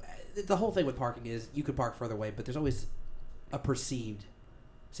 The whole thing with parking is you could park further away, but there's always a perceived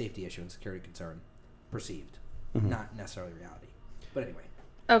safety issue and security concern. Perceived. Not necessarily reality. But anyway.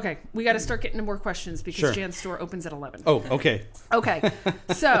 Okay, we got to start getting into more questions because Jan's store opens at 11. Oh, okay. Okay,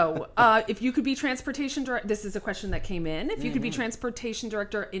 so if you could be transportation director, this is a question that came in. If you could be transportation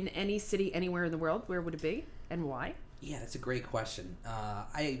director in any city anywhere in the world, where would it be and why? Yeah, that's a great question.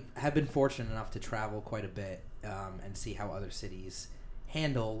 I have been fortunate enough to travel quite a bit and see how other cities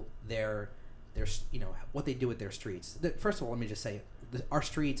handle their you know, what they do with their streets. First of all, let me just say, our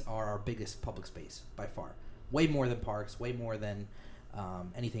streets are our biggest public space by far. Way more than parks, way more than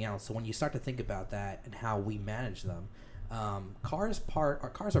anything else. So when you start to think about that and how we manage them, cars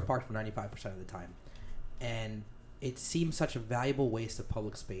are parked for 95% of the time, and it seems such a valuable waste of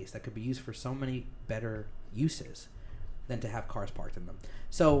public space that could be used for so many better uses than to have cars parked in them.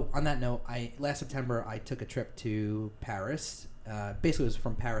 So on that note, last September I took a trip to Paris. Basically, it was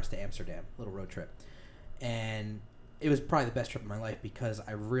from Paris to Amsterdam, a little road trip, and it was probably the best trip of my life because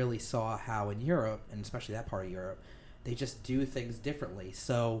I really saw how in Europe, and especially that part of Europe, they just do things differently.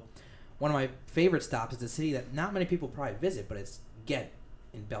 So one of my favorite stops is a city that not many people probably visit, but it's Ghent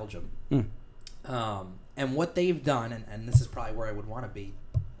in Belgium. And what they've done, and this is probably where I would want to be,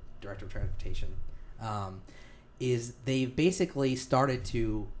 Director of Transportation, is they've basically started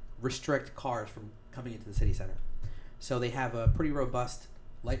to restrict cars from coming into the city center. So they have a pretty robust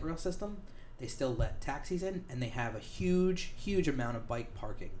light rail system. They still let taxis in, and they have a huge, huge amount of bike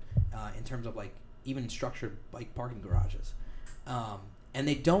parking in terms of like even structured bike parking garages. And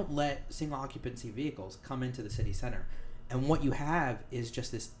they don't let single occupancy vehicles come into the city center. And what you have is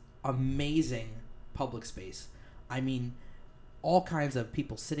just this amazing public space. I mean, all kinds of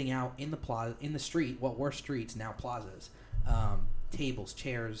people sitting out in the plaza, in the street, what were streets, now plazas, tables,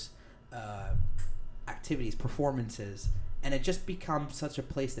 chairs, activities, performances, and it just becomes such a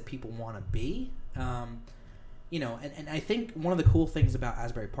place that people want to be. You know, and I think one of the cool things about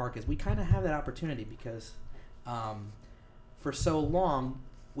Asbury Park is we kind of have that opportunity because for so long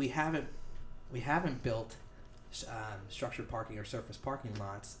we haven't built structured parking or surface parking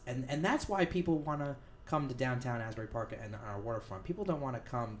lots, and that's why people want to come to downtown Asbury Park and our waterfront. People don't want to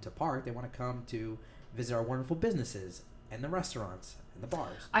come to park; they want to come to visit our wonderful businesses. and the restaurants and the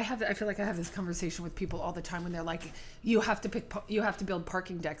bars. I feel like I have this conversation with people all the time when they're like, you have to build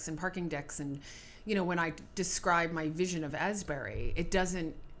parking decks, and you know, when I describe my vision of Asbury, it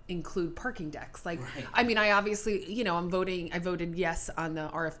doesn't include parking decks. Like, Right. I mean, I obviously, you know, I voted yes on the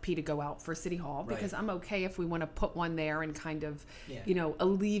RFP to go out for City Hall because Right. I'm okay if we want to put one there and kind of, Yeah. you know,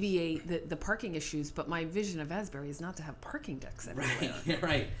 alleviate the parking issues. But my vision of Asbury is not to have parking decks everywhere. Right,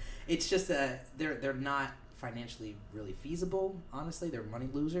 right. It's just they're not financially really feasible. Honestly, they're money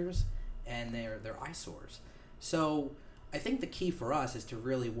losers, and they're eyesores. So I think the key for us is to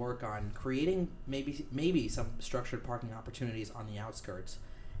really work on creating maybe some structured parking opportunities on the outskirts,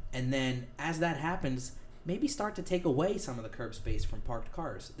 and then as that happens, maybe start to take away some of the curb space from parked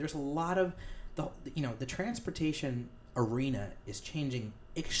cars. There's a lot of the transportation arena is changing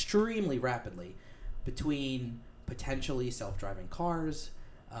extremely rapidly between potentially self-driving cars,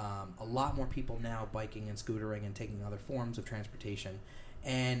 a lot more people now biking and scootering and taking other forms of transportation,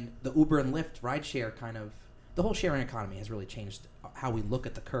 and the Uber and Lyft rideshare the whole sharing economy has really changed how we look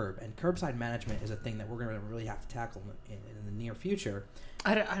at the curb, and curbside management is a thing that we're going to really have to tackle in the near future.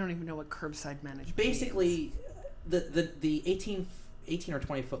 I don't even know what curbside management Basically, the 18 or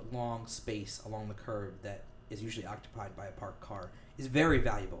 20 foot long space along the curb that is usually occupied by a parked car is very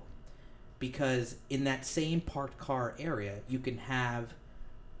valuable, because in that same parked car area you can have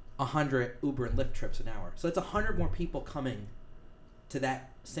 100 Uber and Lyft trips an hour. So that's 100 more people coming to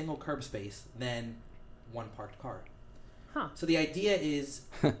that single curb space than one parked car. Huh. So the idea is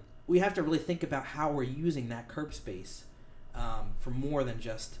we have to really think about how we're using that curb space for more than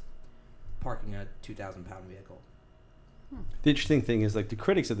just parking a 2,000-pound vehicle. The interesting thing is, like, the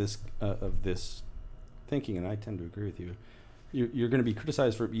critics of this thinking, and I tend to agree with you, you're going to be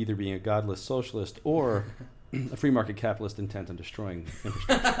criticized for either being a godless socialist or a free market capitalist intent on destroying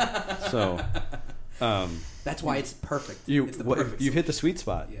infrastructure. So that's why it's perfect. You've hit the sweet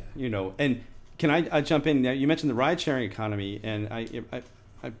spot. Yeah. You know, and can I jump in? Now, you mentioned the ride sharing economy, and I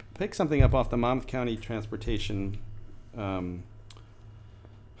picked something up off the Monmouth County Transportation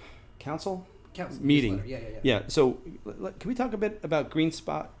Council meeting. Yeah. So can we talk a bit about Green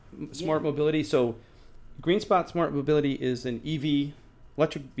Spot Smart Mobility? So Green Spot Smart Mobility is an EV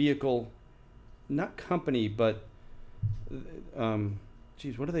electric vehicle, not company, but what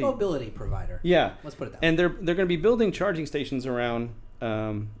are they? Mobility provider. Yeah. Let's put it that way. And they're going to be building charging stations around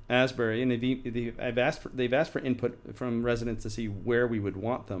Asbury, and they've asked for input from residents to see where we would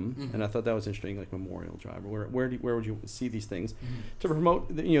want them, Mm-hmm. and I thought that was interesting, like Memorial Drive, or where would you see these things Mm-hmm. to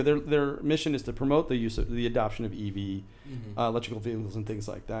promote? Their mission is to promote the use of the adoption of EV Mm-hmm. electrical vehicles and things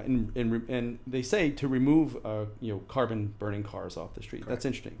like that, and they say to remove carbon burning cars off the street. Correct. That's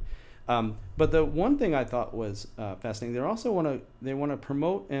interesting. But the one thing I thought was fascinating, they also want to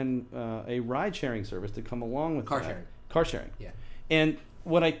promote a ride sharing service to come along with Car that. sharing. Car sharing. Yeah. And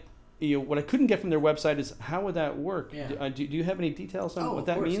what I couldn't get from their website is, how would that work? Yeah. Do you have any details on what of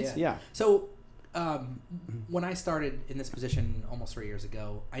that course, means? Yeah. So when I started in this position almost 3 years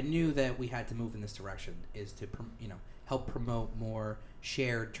ago, I knew that we had to move in this direction, is to help promote more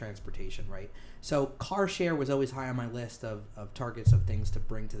shared transportation, right? So car share was always high on my list of targets of things to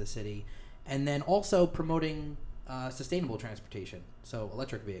bring to the city, and then also promoting sustainable transportation. So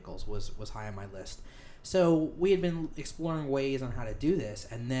electric vehicles was high on my list. So we had been exploring ways on how to do this,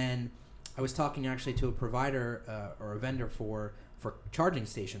 and then I was talking actually to a provider or a vendor for charging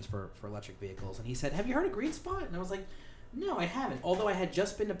stations for electric vehicles, and he said, "Have you heard of Green Spot?" And I was like, "No, I haven't." Although I had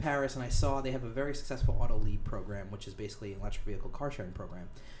just been to Paris and I saw they have a very successful Auto Lead program, which is basically an electric vehicle car sharing program.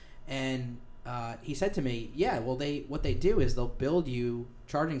 And he said to me, "Yeah, well, what they do is they'll build you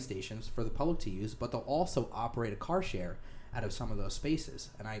charging stations for the public to use, but they'll also operate a car share out of some of those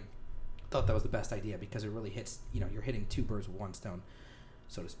spaces." And I thought that was the best idea, because it really hits, you're hitting two birds with one stone,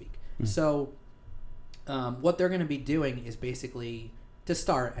 so to speak. Mm-hmm. So what they're going to be doing is basically, to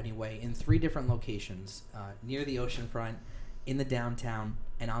start anyway, in 3 different locations near the oceanfront, in the downtown,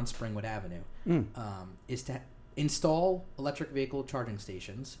 and on Springwood Avenue, is to install electric vehicle charging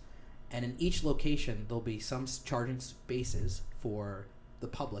stations, and in each location there'll be some charging spaces for the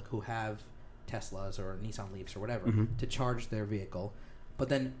public who have Teslas or Nissan Leafs or whatever to charge their vehicle. But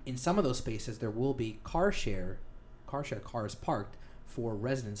then in some of those spaces there will be car share cars parked for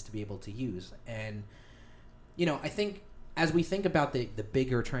residents to be able to use. And I think as we think about the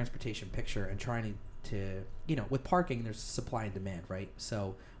bigger transportation picture and trying to with parking, there's supply and demand, right?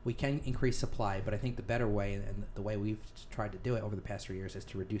 So we can increase supply, but I think the better way, and the way we've tried to do it over the past 3 years, is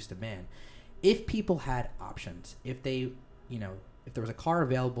to reduce demand. If people had options, if they, if there was a car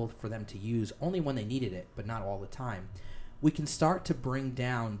available for them to use only when they needed it, but not all the time, we can start to bring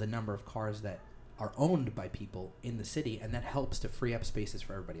down the number of cars that are owned by people in the city, and that helps to free up spaces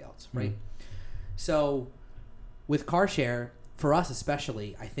for everybody else, right? So with car share, for us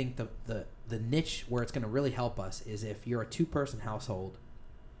especially, I think the niche where it's going to really help us is if you're a 2-person household,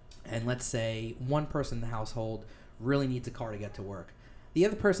 and let's say one person in the household really needs a car to get to work. The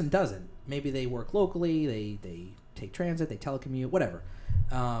other person doesn't. Maybe they work locally, they take transit, they telecommute, whatever.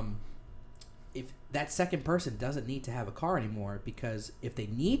 If that second person doesn't need to have a car anymore, because if they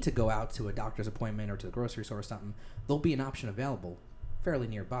need to go out to a doctor's appointment or to the grocery store or something, there'll be an option available fairly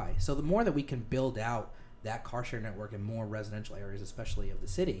nearby. So the more that we can build out that car share network in more residential areas, especially of the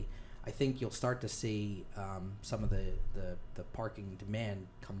city, I think you'll start to see some of the parking demand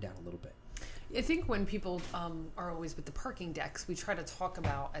come down a little bit. I think when people are always with the parking decks, we try to talk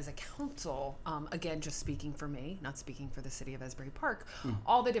about as a council, again, just speaking for me, not speaking for the city of Asbury Park,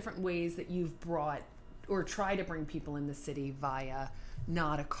 all the different ways that you've brought or try to bring people in the city via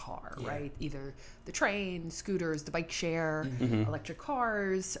not a car, right? Either the train, scooters, the bike share, electric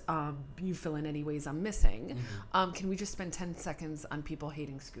cars. You fill in any ways I'm missing. Can we just spend 10 seconds on people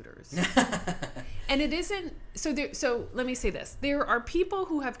hating scooters? And it isn't so let me say this. There are people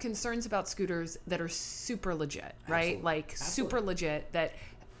who have concerns about scooters that are super legit, right? Absolutely. Super legit, that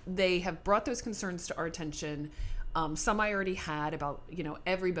they have brought those concerns to our attention. Some I already had about,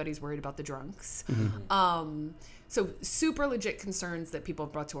 everybody's worried about the drunks. So super legit concerns that people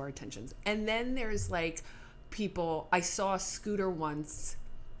have brought to our attentions. And then there's people, I saw a scooter once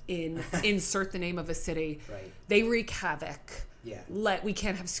in insert the name of a city. Right. They wreak havoc. Yeah. We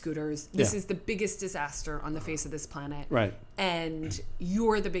can't have scooters. This is the biggest disaster on the face of this planet. Right. And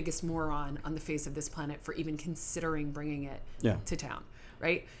you're the biggest moron on the face of this planet for even considering bringing it to town.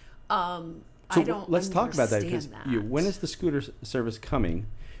 Right. So let's talk about that, because when is the scooter service coming?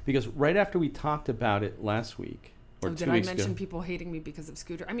 Because right after we talked about it last week, or 2 weeks ago. Did I mention people hating me because of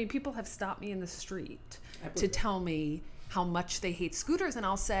scooter? I mean, people have stopped me in the street to tell me how much they hate scooters, and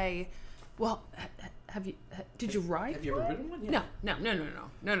I'll say, well, did you ride? Have you ever ridden one? Yeah. No.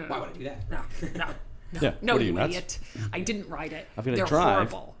 Why would I do that? No, what are you nuts? idiot. I didn't ride it. I'm going to They're drive.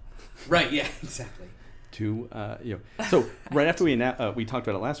 Horrible. Right, yeah, exactly. So right after we talked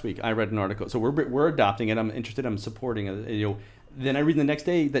about it last week, I read an article. So we're adopting it. I'm interested. I'm supporting it. Then I read the next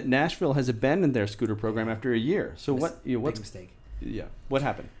day that Nashville has abandoned their scooter program after a year. So what's big mistake? Yeah, what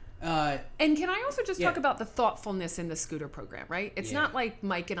happened? And can I also just talk about the thoughtfulness in the scooter program, right? It's not like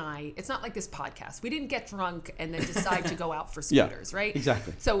Mike and I, it's not like this podcast. We didn't get drunk and then decide to go out for scooters, right?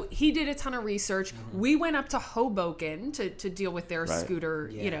 Exactly. So he did a ton of research. We went up to Hoboken to deal with their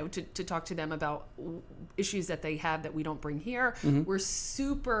scooter, to talk to them about issues that they have that we don't bring here. We're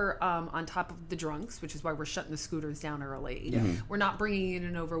super on top of the drunks, which is why we're shutting the scooters down early. We're not bringing in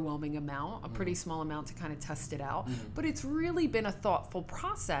an overwhelming amount, a pretty small amount to kind of test it out. But it's really been a thoughtful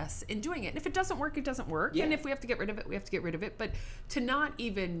process in doing it. And if it doesn't work, it doesn't work. And if we have to get rid of it, we have to get rid of it. But to not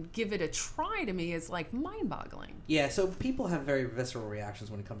even give it a try, to me, is mind-boggling. Yeah, so people have very visceral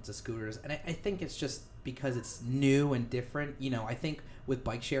reactions when it comes to scooters. And I think it's just because it's new and different. I think with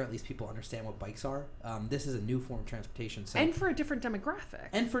bike share, at least people understand what bikes are. This is a new form of transportation. And for a different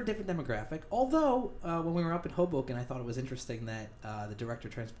demographic. Although, when we were up in Hoboken, I thought it was interesting that the director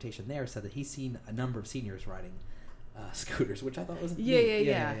of transportation there said that he's seen a number of seniors riding scooters, which I thought was neat.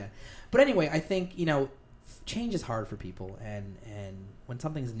 Yeah. But anyway, I think change is hard for people, and when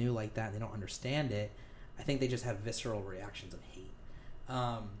something's new like that and they don't understand it, I think they just have visceral reactions of hate.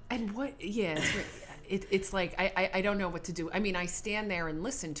 And what? Yeah, it's like I don't know what to do. I mean, I stand there and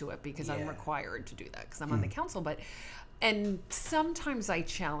listen to it because I'm required to do that because I'm on the council, and sometimes I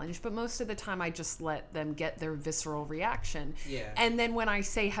challenge, but most of the time I just let them get their visceral reaction. Yeah. And then when I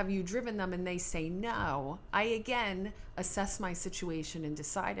say, have you driven them? And they say no, I again assess my situation and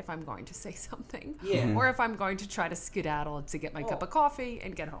decide if I'm going to say something or if I'm going to try to skedaddle to get my cup of coffee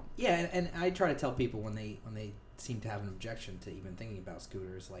and get home. Yeah, and I try to tell people when they seem to have an objection to even thinking about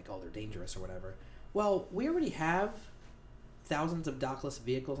scooters, like, oh, they're dangerous or whatever. Well, we already have thousands of dockless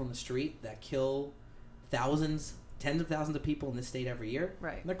vehicles on the street that kill tens of thousands of people in this state every year.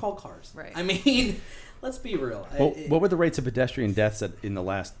 Right. And they're called cars. Right. I mean, let's be real. Well, what were the rates of pedestrian deaths in the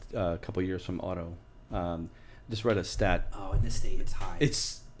last couple of years from auto? Just read a stat. Oh, in this state, it's high.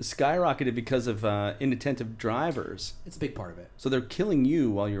 It's skyrocketed because of inattentive drivers. It's a big part of it. So they're killing you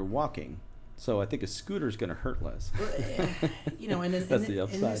while you're walking. So I think a scooter is going to hurt less. And that's the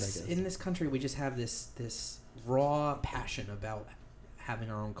upside, I guess. In this country, we just have this raw passion about having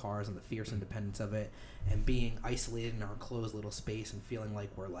our own cars and the fierce independence of it, and being isolated in our closed little space and feeling like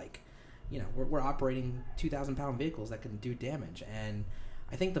we're operating 2,000-pound vehicles that can do damage. And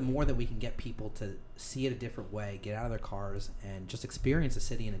I think the more that we can get people to see it a different way, get out of their cars, and just experience the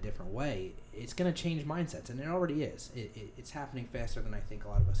city in a different way, it's going to change mindsets, and it already is. It's happening faster than I think a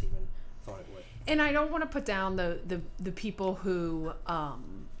lot of us even thought it would. And I don't want to put down the people who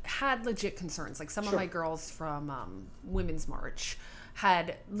had legit concerns. Like some of my girls from Women's March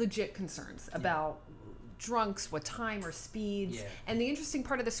had legit concerns about drunks, what time or speeds. Yeah. And the interesting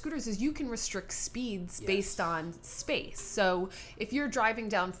part of the scooters is you can restrict speeds based on space. So if you're driving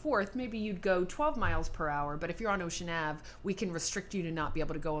down 4th, maybe you'd go 12 miles per hour, but if you're on Ocean Ave, we can restrict you to not be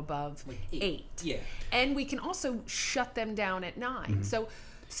able to go above Like 8. Yeah. And we can also shut them down at 9. So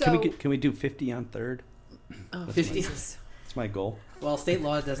Can we do 50 on 3rd? oh, 50. Jesus. That's my goal. Well, state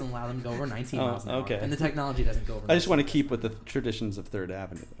law doesn't allow them to go over 19 miles an hour. okay. And the technology doesn't go over 19 I just want to keep with the traditions of 3rd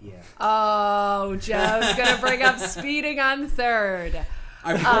Avenue. Yeah. Oh, Joe's going to bring up speeding on 3rd.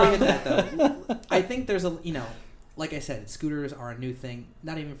 I really hit that, though. I think there's like I said, scooters are a new thing,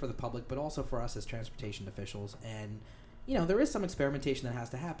 not even for the public, but also for us as transportation officials. And, there is some experimentation that has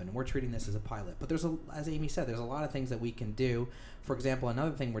to happen. We're treating this as a pilot. But as Amy said, there's a lot of things that we can do. For example,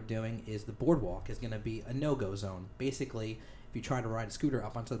 another thing we're doing is the boardwalk is going to be a no-go zone. Basically, if you try to ride a scooter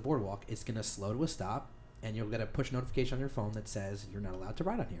up onto the boardwalk, it's going to slow to a stop, and you'll get a push notification on your phone that says you're not allowed to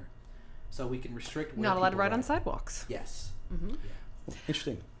ride on here. So we can restrict where Not allowed to people ride on sidewalks. Yes. Mm-hmm. Yeah.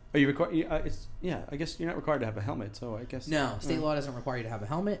 Interesting. Are you required? I guess you're not required to have a helmet. So I guess No, state law doesn't require you to have a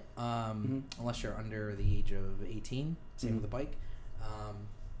helmet unless you're under the age of 18. Same with a bike.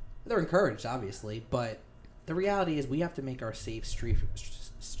 They're encouraged, obviously, but the reality is we have to make our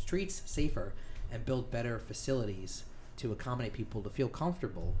streets safer and build better facilities to accommodate people to feel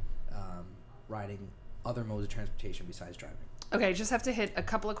comfortable riding other modes of transportation besides driving. Okay, just have to hit a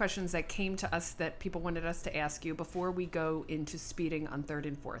couple of questions that came to us that people wanted us to ask you before we go into speeding on 3rd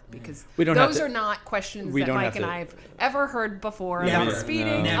and 4th, because We don't have those to- are not questions we that don't Mike have and to- I have ever heard before Never. about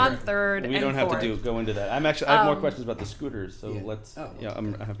speeding No. on Never. 3rd We and don't 4th. have to go into that. I have more questions about the scooters. So Yeah. let's. Oh,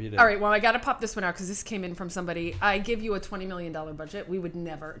 I'm happy to. All right, well, I got to pop this one out because this came in from somebody. I give you a $20 million budget. We would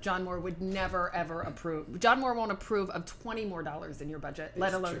never, John Moore would never, ever approve. John Moore won't approve of $20 more in your budget,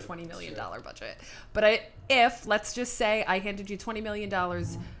 let alone true. $20 million budget. But if, let's just say I handed you $20 million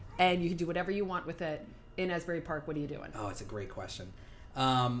and you can do whatever you want with it in Asbury Park, what are you doing? Oh, it's a great question.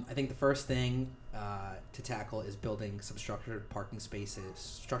 I think the first thing to tackle is building some structured parking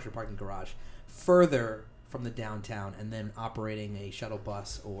garage further from the downtown, and then operating a shuttle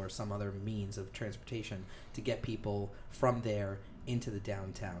bus or some other means of transportation to get people from there into the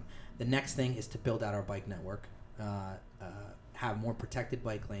downtown. The next thing is to build out our bike network, have more protected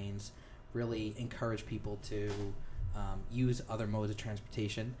bike lanes, really encourage people to use other modes of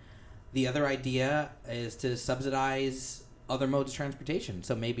transportation. The other idea is to subsidize other modes of transportation.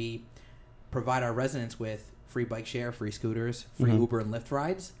 So maybe provide our residents with free bike share, free scooters, free Uber and Lyft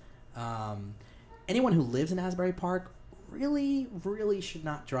rides. Anyone who lives in Asbury Park really, really should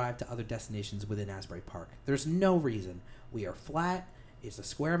not drive to other destinations within Asbury Park. There's no reason. We are flat. It's a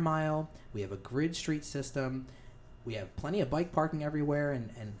square mile. We have a grid street system. We have plenty of bike parking everywhere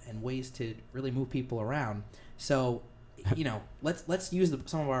and ways to really move people around. So, let's use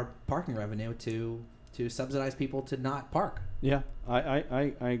some of our parking revenue to subsidize people to not park. Yeah,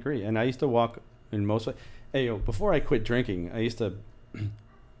 I agree. And I used to walk in most. Before I quit drinking, I used to.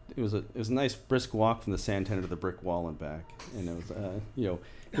 It was a nice brisk walk from the Santander to the brick wall and back, and it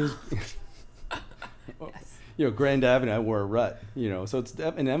was Yes. Grand Avenue. I wore a rut, so it's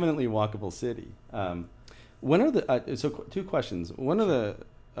an eminently walkable city. When are the two questions? When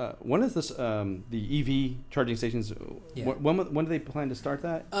is this the EV charging stations? Yeah. When do they plan to start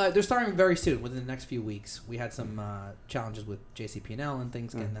that? They're starting very soon, within the next few weeks. We had some challenges with JCP&L and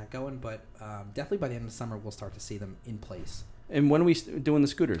things getting that going, but definitely by the end of the summer we'll start to see them in place. And when are we doing the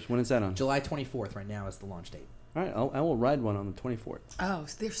scooters? When is that on? July 24th right now is the launch date. All right, I will ride one on the 24th. Oh,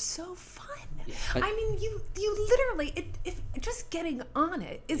 they're so fun. Yeah. I mean, you literally, if just getting on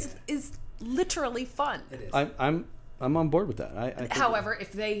it is literally fun. It is. I'm on board with that. I think However,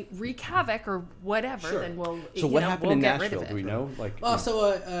 if they wreak havoc or whatever, Sure. then we'll So what happened we'll in get rid Nashville? of it. Do we know?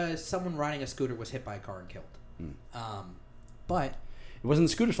 So someone riding a scooter was hit by a car and killed. But It wasn't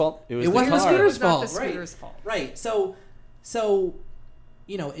the scooter's fault. It was It the wasn't the car. scooter's It was not fault. the scooter's fault. Right. So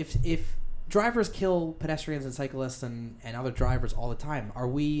if drivers kill pedestrians and cyclists and other drivers all the time, are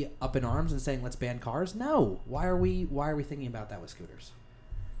we up in arms and saying let's ban cars? No. Why are we thinking about that with scooters?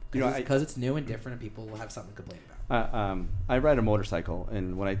 Because it's new and different, and people will have something to complain about. I ride a motorcycle,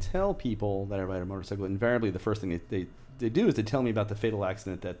 and when I tell people that I ride a motorcycle, invariably the first thing they do is they tell me about the fatal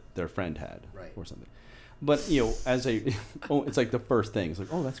accident that their friend had, Right. or something. But it's like the first thing. It's like,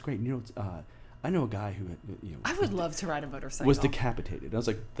 oh, that's great. I know a guy who, I would love to ride a motorcycle. was decapitated. I was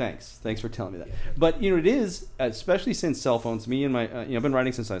like, thanks for telling me that. But it is, especially since cell phones. Me and my, I've been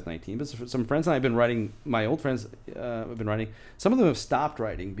riding since I was 19. But some friends and I have been riding. My old friends have been riding. Some of them have stopped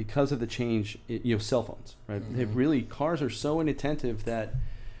riding because of the change. Cell phones. Right? Mm-hmm. They've really, cars are so inattentive that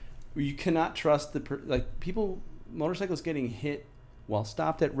you cannot trust people. Motorcycles getting hit while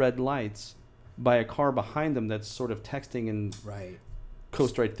stopped at red lights by a car behind them that's sort of texting and Right.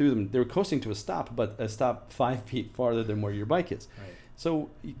 coast right through them. They were coasting to a stop, but a stop 5 feet farther than where your bike is. Right. So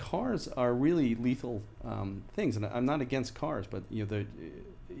cars are really lethal things, and I'm not against cars, but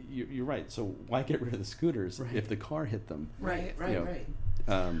you're right. So why get rid of the scooters if the car hit them? Right. Right.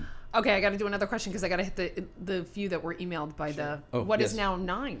 Okay, I got to do another question because I got to hit the few that were emailed by what is now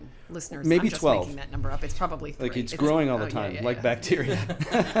 9 listeners. Maybe I'm just 12. Making that number up. It's probably 3. Like it's growing all the time, bacteria.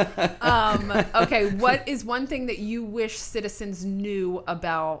 Okay, what is one thing that you wish citizens knew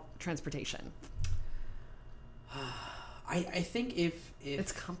about transportation? I think if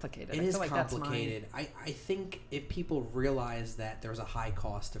It's complicated. It I is feel like complicated. I think if people realize that there's a high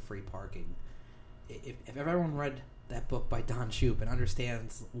cost to free parking, if everyone read that book by Don Shoup and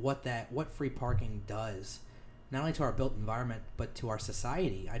understands what free parking does, not only to our built environment but to our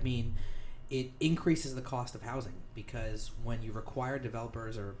society. I mean, it increases the cost of housing because when you require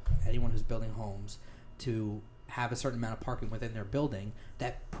developers or anyone who's building homes to have a certain amount of parking within their building,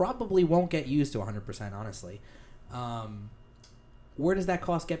 that probably won't get used to 100%, honestly. Where does that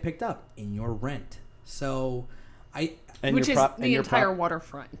cost get picked up? In your rent. So which is the entire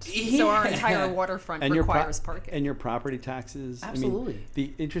waterfront. Yeah. So our entire waterfront requires parking. And your property taxes. Absolutely. I mean,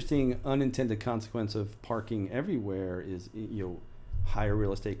 the interesting unintended consequence of parking everywhere is higher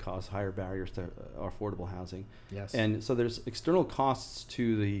real estate costs, higher barriers to affordable housing. Yes. And so there's external costs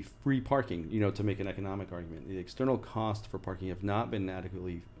to the free parking, to make an economic argument. The external costs for parking have not been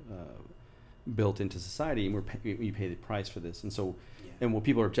adequately built into society, and we pay the price for this. And so, and what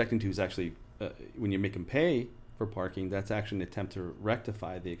people are objecting to is actually when you make them pay for parking, that's actually an attempt to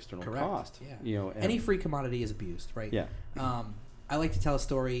rectify the external cost. Yeah. Any free commodity is abused, right? Yeah. I like to tell a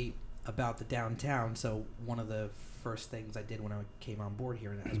story about the downtown. So one of the first things I did when I came on board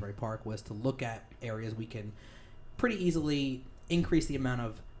here in Asbury Park was to look at areas we can pretty easily increase the amount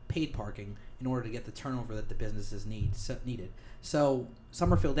of paid parking in order to get the turnover that the businesses needed. So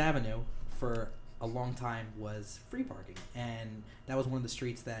Summerfield Avenue for a long time was free parking, and that was one of the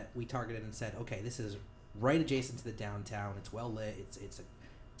streets that we targeted and said, okay, this is right adjacent to the downtown. It's well lit. It's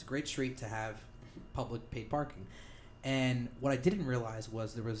a great street to have public paid parking. And what I didn't realize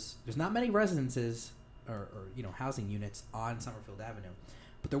was there's not many residences or housing units on Summerfield Avenue,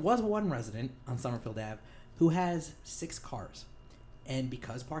 but there was one resident on Summerfield Ave who has 6 cars, and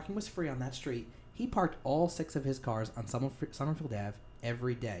because parking was free on that street, he parked all 6 of his cars on Summerfield Ave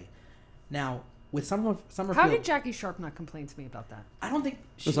every day. Now, with Summerfield... How did Jackie Sharp not complain to me about that? I don't think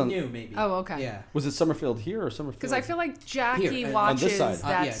she knew, maybe. Oh, okay. Yeah. Was it Summerfield here or Summerfield? Because I feel like Jackie Here, watches on this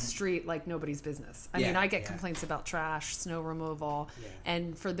side. that street like nobody's business. I mean, I get Yeah. complaints about trash, snow removal. Yeah.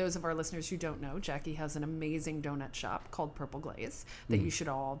 And for those of our listeners who don't know, Jackie has an amazing donut shop called Purple Glaze that you should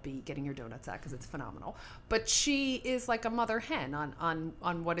all be getting your donuts at because it's phenomenal. But she is like a mother hen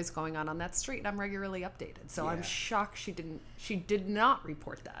on what is going on that street. And I'm regularly updated. So I'm shocked she did not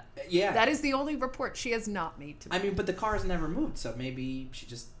report that. Yeah. That is the only report she has not made to me. I mean, but the cars never moved, so maybe she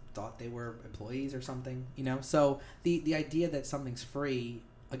just thought they were employees or something, So the idea that something's free,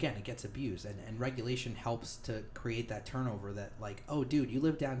 again, it gets abused, and regulation helps to create that turnover that, like, oh, dude, you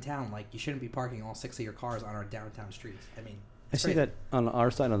live downtown, like, you shouldn't be parking all 6 of your cars on our downtown streets. I mean, I see that on our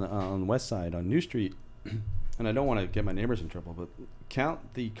side, on the west side, on New Street, and I don't want to get my neighbors in trouble, but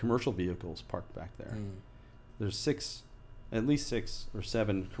count the commercial vehicles parked back there. There's at least 6 or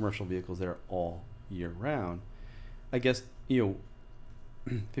 7 commercial vehicles there all year round. I guess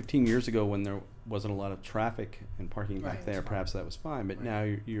 15 years ago when there wasn't a lot of traffic and parking back there, perhaps that was fine. But now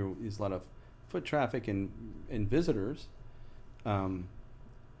there's a lot of foot traffic and visitors.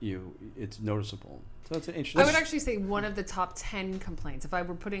 It's noticeable. So it's an interesting. I would actually say one of the top 10 complaints, if I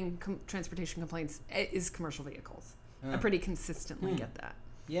were putting transportation complaints, is commercial vehicles. I pretty consistently get that.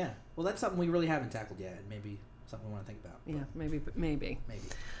 Yeah. Well, that's something we really haven't tackled yet, and maybe something we want to think about. Yeah, maybe.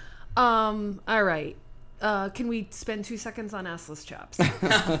 All right. Can we spend 2 seconds on assless chaps?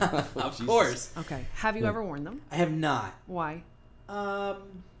 Of course. Okay. Have you ever worn them? I have not. Why? I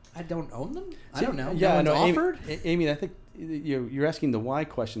don't own them. I don't know. Yeah, no one's offered. Amy, I think you're asking the why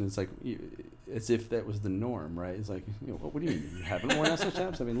question. It's like as if that was the norm, right? It's like, what do you mean? You haven't worn assless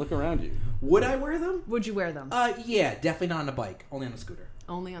chaps? I mean, look around you. Would I wear them? Would you wear them? Yeah, definitely not on a bike. Only on a scooter.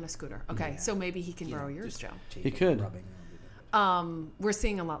 Only on a scooter. Okay, so maybe he can borrow yours, Joe. He could. We're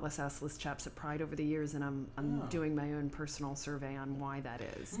seeing a lot less assless chaps at Pride over the years, and I'm doing my own personal survey on why that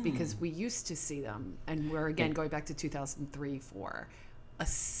is. Because we used to see them, and we're again going back to 2003 for a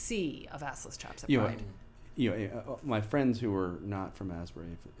sea of assless chaps at Pride. My friends who are not from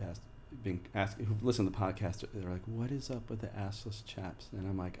Asbury who've listened to the podcast, they're like, "What is up with the assless chaps?" And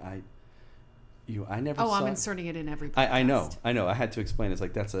I'm like, I never. Oh, saw I'm inserting it in every podcast. I know. I had to explain. It's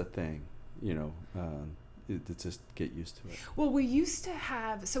like that's a thing, to just get used to it. Well, we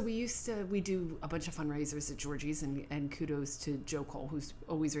do a bunch of fundraisers at Georgie's, and kudos to Joe Cole, who's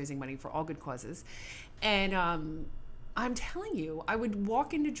always raising money for all good causes. And I'm telling you, I would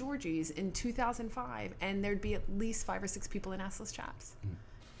walk into Georgie's in 2005, and there'd be at least 5 or 6 people in assless chaps.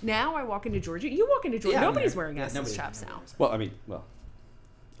 Now I walk into Georgie. You walk into Georgie. Nobody's wearing assless chaps now. Well,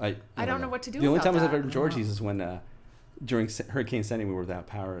 I don't know what to do. The only time I was about ever in Georgie's is when during Hurricane Sandy we were without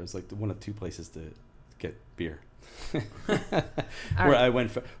power. It was like one of 2 places to get beer. Where I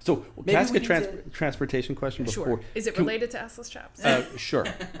went for. So can I ask a transportation question before? Sure. Is it related to assless chaps? Sure.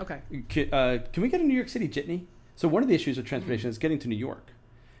 Okay. Can we get a New York City jitney? So one of the issues with transportation is getting to New York.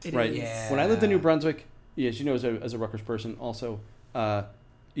 It right. is. Yeah. When I lived in New Brunswick, as you know, as a Rutgers person, also, I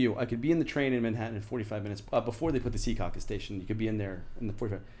could be in the train in Manhattan in 45 minutes before they put the Secaucus station. You could be in there in the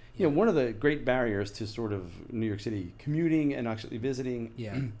 45. One of the great barriers to sort of New York City commuting and actually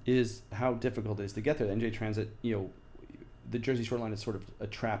visiting is how difficult it is to get there. The NJ Transit, the Jersey Shore line is sort of a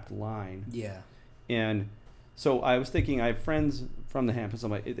trapped line. Yeah. And so I was thinking, I have friends from the Hamptons.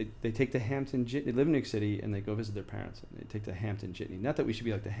 I'm like, they take the Hampton Jitney. They live in New York City, and they go visit their parents. And they take the Hampton Jitney. Not that we should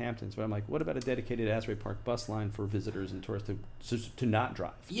be like the Hamptons, but I'm like, what about a dedicated Asbury Park bus line for visitors and tourists to not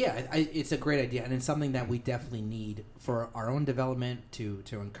drive? Yeah, it's a great idea, and it's something that we definitely need for our own development to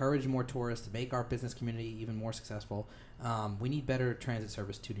encourage more tourists, to make our business community even more successful. We need better transit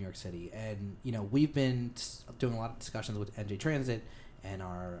service to New York City, and we've been doing a lot of discussions with NJ Transit. And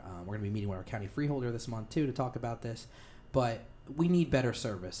we're going to be meeting with our county freeholder this month, too, to talk about this. But we need better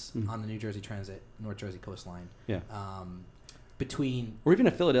service on the New Jersey Transit, North Jersey coastline. Yeah. Or even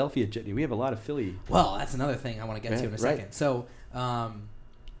a Philadelphia jitney. We have a lot of Philly. Well, that's another thing I want to get to in a second. Right. So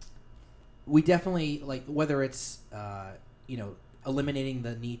we definitely, whether it's, eliminating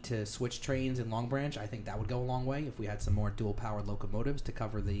the need to switch trains in Long Branch, I think that would go a long way. If we had some more dual-powered locomotives to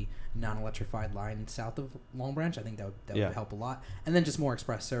cover the non-electrified line south of Long Branch, I think that would help a lot. And then just more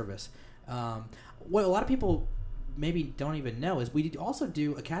express service. What a lot of people maybe don't even know is we also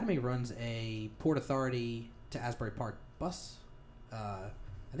do, Academy runs a Port Authority to Asbury Park bus, I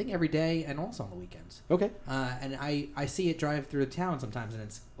think every day and also on the weekends. Okay. And I see it drive through the town sometimes, and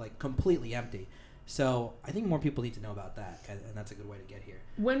it's completely empty. So I think more people need to know about that, and that's a good way to get here.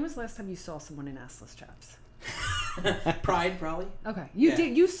 When was the last time you saw someone in assless chaps? Pride, probably. Okay,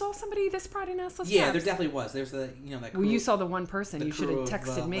 you saw somebody this Pride in assless chaps? Yeah, there definitely was. There's that that. Well, you saw the one person. You should have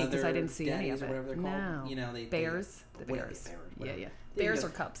texted me because I didn't see any of it. No, Bears. The Bears. Yeah. Bears or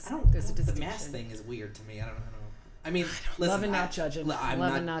Cups. There's a distinction. The mask thing is weird to me. I don't know. I mean, listen, love and not judging.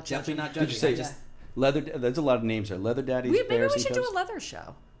 I'm not judging. Did you say just leather? There's a lot of names there. Leather Daddies. Maybe we should do a leather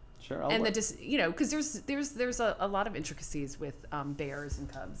show. Sure, and because there's a lot of intricacies with bears and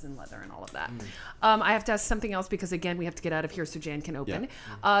cubs and leather and all of that. I have to ask something else because again we have to get out of here so Jan can open.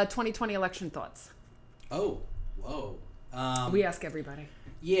 2020 election thoughts. Oh, whoa. We ask everybody.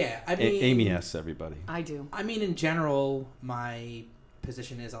 Yeah, I mean, Amy asks everybody. I do. I mean, in general, my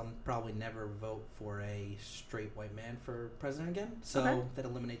position is I'll probably never vote for a straight white man for president again. So that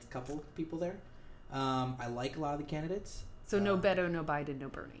eliminates a couple people there. I like a lot of the candidates. So no Beto, no Biden, no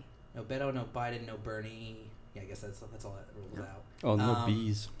Bernie. No Beto, no Biden, no Bernie. Yeah, I guess that's all that rules out. Oh, no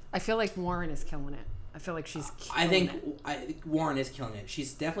bees. I feel like Warren is killing it. I feel like she's killing I think Warren is killing it.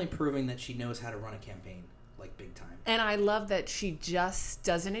 She's definitely proving that she knows how to run a campaign, big time. And I love that she just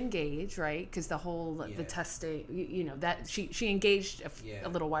doesn't engage, right? Because the whole, the testing, that she engaged a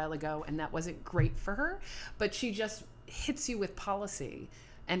little while ago, and that wasn't great for her. But she just hits you with policy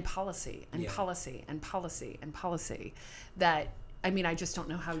and policy and policy and policy and policy that... I mean, I just don't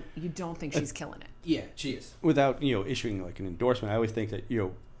know how you don't think she's killing it. Yeah, she is. Without, issuing an endorsement, I always think that,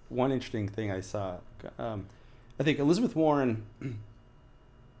 one interesting thing I saw, I think Elizabeth Warren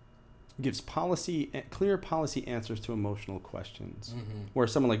gives clear policy answers to emotional questions, where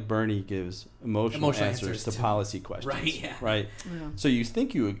someone like Bernie gives emotional answers to policy questions. Right, yeah. Right? Yeah. So you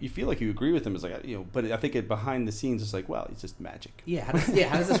think you feel like you agree with him, but I think behind the scenes it's like, well, it's just magic. Yeah, how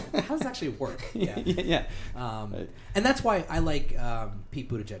does this actually work? Yeah. Yeah. And that's why I like Pete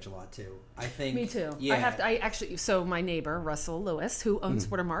Buttigieg a lot too. I think me too. Yeah. So my neighbor Russell Lewis, who owns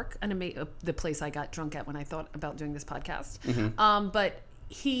Watermark, and the place I got drunk at when I thought about doing this podcast, but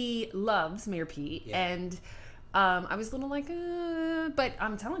he loves Mayor Pete, and I was a little like, but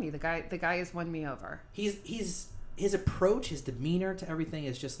I'm telling you, the guy has won me over. He's his approach, his demeanor to everything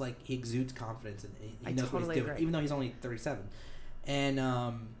is just like he exudes confidence, and he knows what he's doing, even though he's only 37.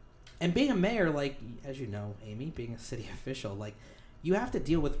 And being a mayor, like, as you know, Amy, being a city official, like, you have to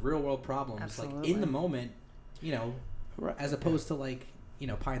deal with real world problems, Absolutely. like in the moment, you know, as opposed to like, you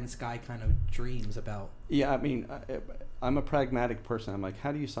know, pie in the sky kind of dreams about. Yeah, I mean, I'm a pragmatic person. I'm like,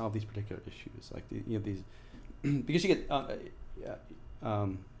 how do you solve these particular issues? Like, these, because you get,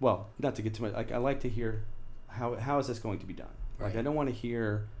 well, not to get too much. Like, I like to hear how is this going to be done. Like, Right. I don't want to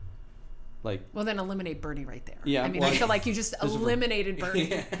hear, like. Well, then eliminate Bernie right there. Yeah, I mean, well, I feel like you just eliminated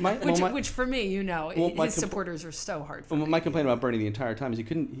Bernie, which for me, you know, his supporters are so hard for me. My complaint about Bernie the entire time is he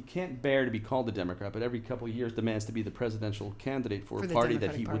can't bear to be called a Democrat, but every couple of years demands to be the presidential candidate for a the party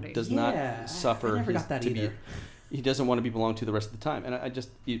that Democratic Party. does not suffer. I never got that either. He doesn't want to be belong to the rest of the time, and I just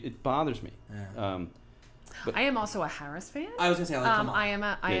it bothers me. Yeah. But I am also a Harris fan. I was gonna say, I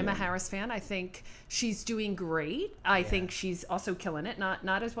am a Harris fan. I think she's doing great. I think she's also killing it.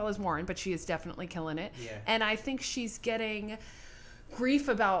 Not as well as Warren, but she is definitely killing it. Yeah. And I think she's getting grief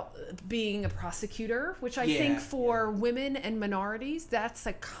about being a prosecutor, which I think for women and minorities, that's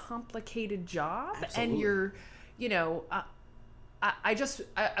a complicated job. Absolutely. And you're, you know,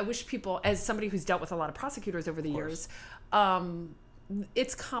 I wish people, as somebody who's dealt with a lot of prosecutors over the years,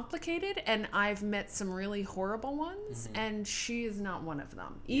 it's complicated, and I've met some really horrible ones, and she is not one of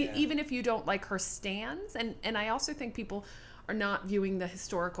them. Even if you don't like her stands, and I also think people are not viewing the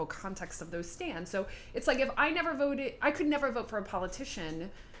historical context of those stands. So it's like, if I could never vote for a politician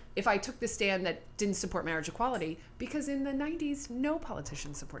if I took the stand that didn't support marriage equality, because in the 90s, no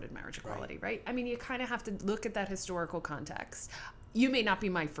politician supported marriage equality, right? I mean, you kind of have to look at that historical context. You may not be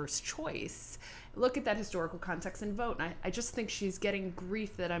my first choice. Look at that historical context and vote. And I just think she's getting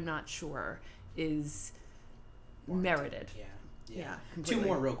grief that I'm not sure is merited. Yeah. Two completely.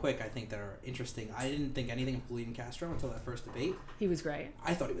 more real quick, I think, that are interesting. I didn't think anything of Julian Castro until that first debate. He was great.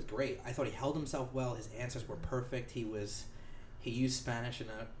 I thought he was great. I thought he held himself well. His answers were perfect. He used Spanish in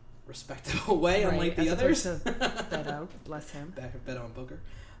a respectable way, unlike the others. Beto, bless him. Beto and Booker.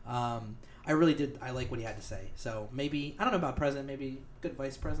 I really did. I like what he had to say. So maybe, I don't know about president, maybe good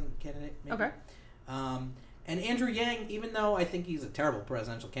vice president candidate. Maybe. Okay. And Andrew Yang, even though I think he's a terrible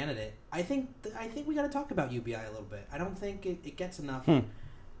presidential candidate, I think we got to talk about UBI a little bit. I don't think it gets enough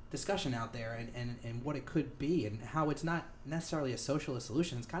discussion out there, and what it could be, and how it's not necessarily a socialist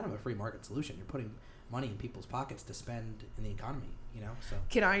solution. It's kind of a free market solution. You're putting money in people's pockets to spend in the economy. You know, so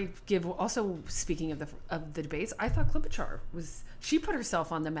can I give also, speaking of the debates, I thought Klobuchar she put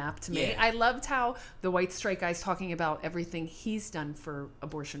herself on the map to me. Yeah. I loved how the white straight guy's talking about everything he's done for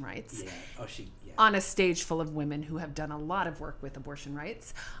abortion rights. On a stage full of women who have done a lot of work with abortion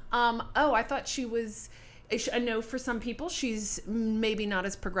rights. I thought she was. I know for some people she's maybe not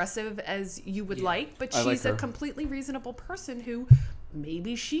as progressive as you would like, but she's a completely reasonable person who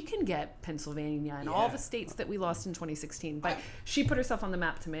maybe she can get Pennsylvania and all the states that we lost in 2016. But she put herself on the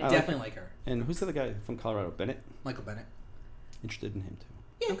map to me. I definitely like her. And who's the other guy from Colorado? Bennett? Michael Bennett. Interested in him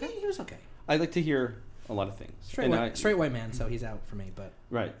too. Yeah, okay. He was okay. I like to hear a lot of things. Straight white man, so he's out for me. But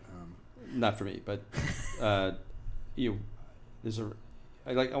right, not for me. But there's a.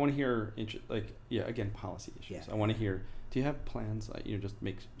 I want to hear again, policy issues. Yeah. I want to hear. Do you have plans? Just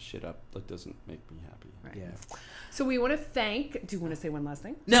make shit up that doesn't make me happy. Right. Yeah. So we want to thank. Do you want to say one last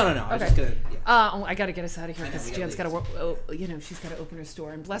thing? No. Okay. I was just gonna. Yeah. I got to get us out of here because Jan's got to work. She's got to open her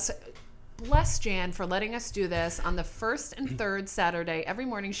store. And bless Jan for letting us do this on the first and third Saturday. Every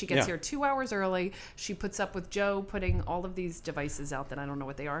morning she gets here 2 hours early. She puts up with Joe putting all of these devices out that I don't know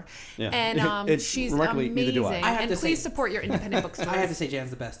what they are. Yeah. And she's amazing. Neither do I. And please support your independent bookstores. I have to say Jan's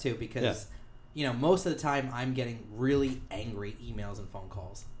the best too, because most of the time I'm getting really angry emails and phone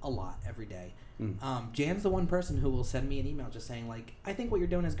calls a lot every day. Jan's the one person who will send me an email just saying, like, I think what you're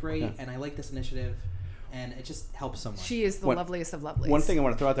doing is great and I like this initiative. And it just helps so much. She is the loveliest of lovelies. One thing I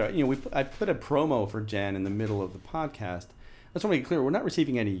want to throw out there, I put a promo for Jan in the middle of the podcast. I just want to make it clear, we're not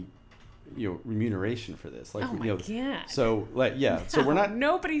receiving any, remuneration for this. Like, oh my God. So so we're not.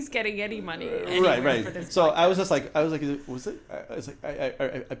 Nobody's getting any money. Right. For this so podcast. I was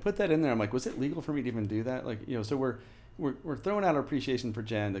like, I put that in there. I'm like, was it legal for me to even do that? Like, so we're throwing out our appreciation for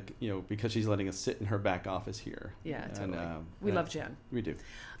Jan, because she's letting us sit in her back office here. Yeah, totally. We love Jan. We do.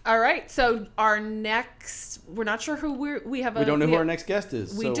 All right. So our next, we're not sure who we have. We don't know who our next guest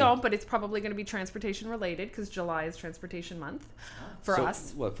is. We don't, but it's probably going to be transportation related because July is Transportation Month for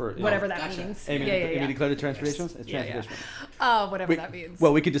us. Whatever that means. Amy declared the transportation. It's transportation. Whatever that means.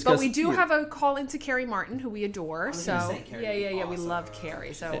 Well, we could discuss. But we do have a call into Carrie Martin, who we adore. So Awesome. We love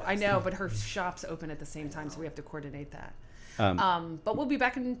Carrie. So I know, but her shop's open at the same time, so we have to coordinate that. But we'll be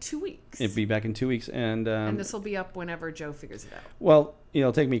back in 2 weeks. It'll be back in 2 weeks, and this will be up whenever Joe figures it out. Well,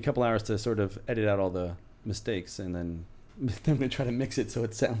 it'll take me a couple hours to sort of edit out all the mistakes, and then I'm going to try to mix it so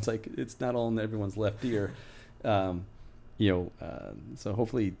it sounds like it's not all in everyone's left ear. So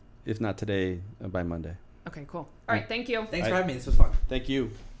hopefully, if not today, by Monday. Okay, cool. All right, thank you. Thanks for having me. This was fun. Thank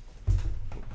you.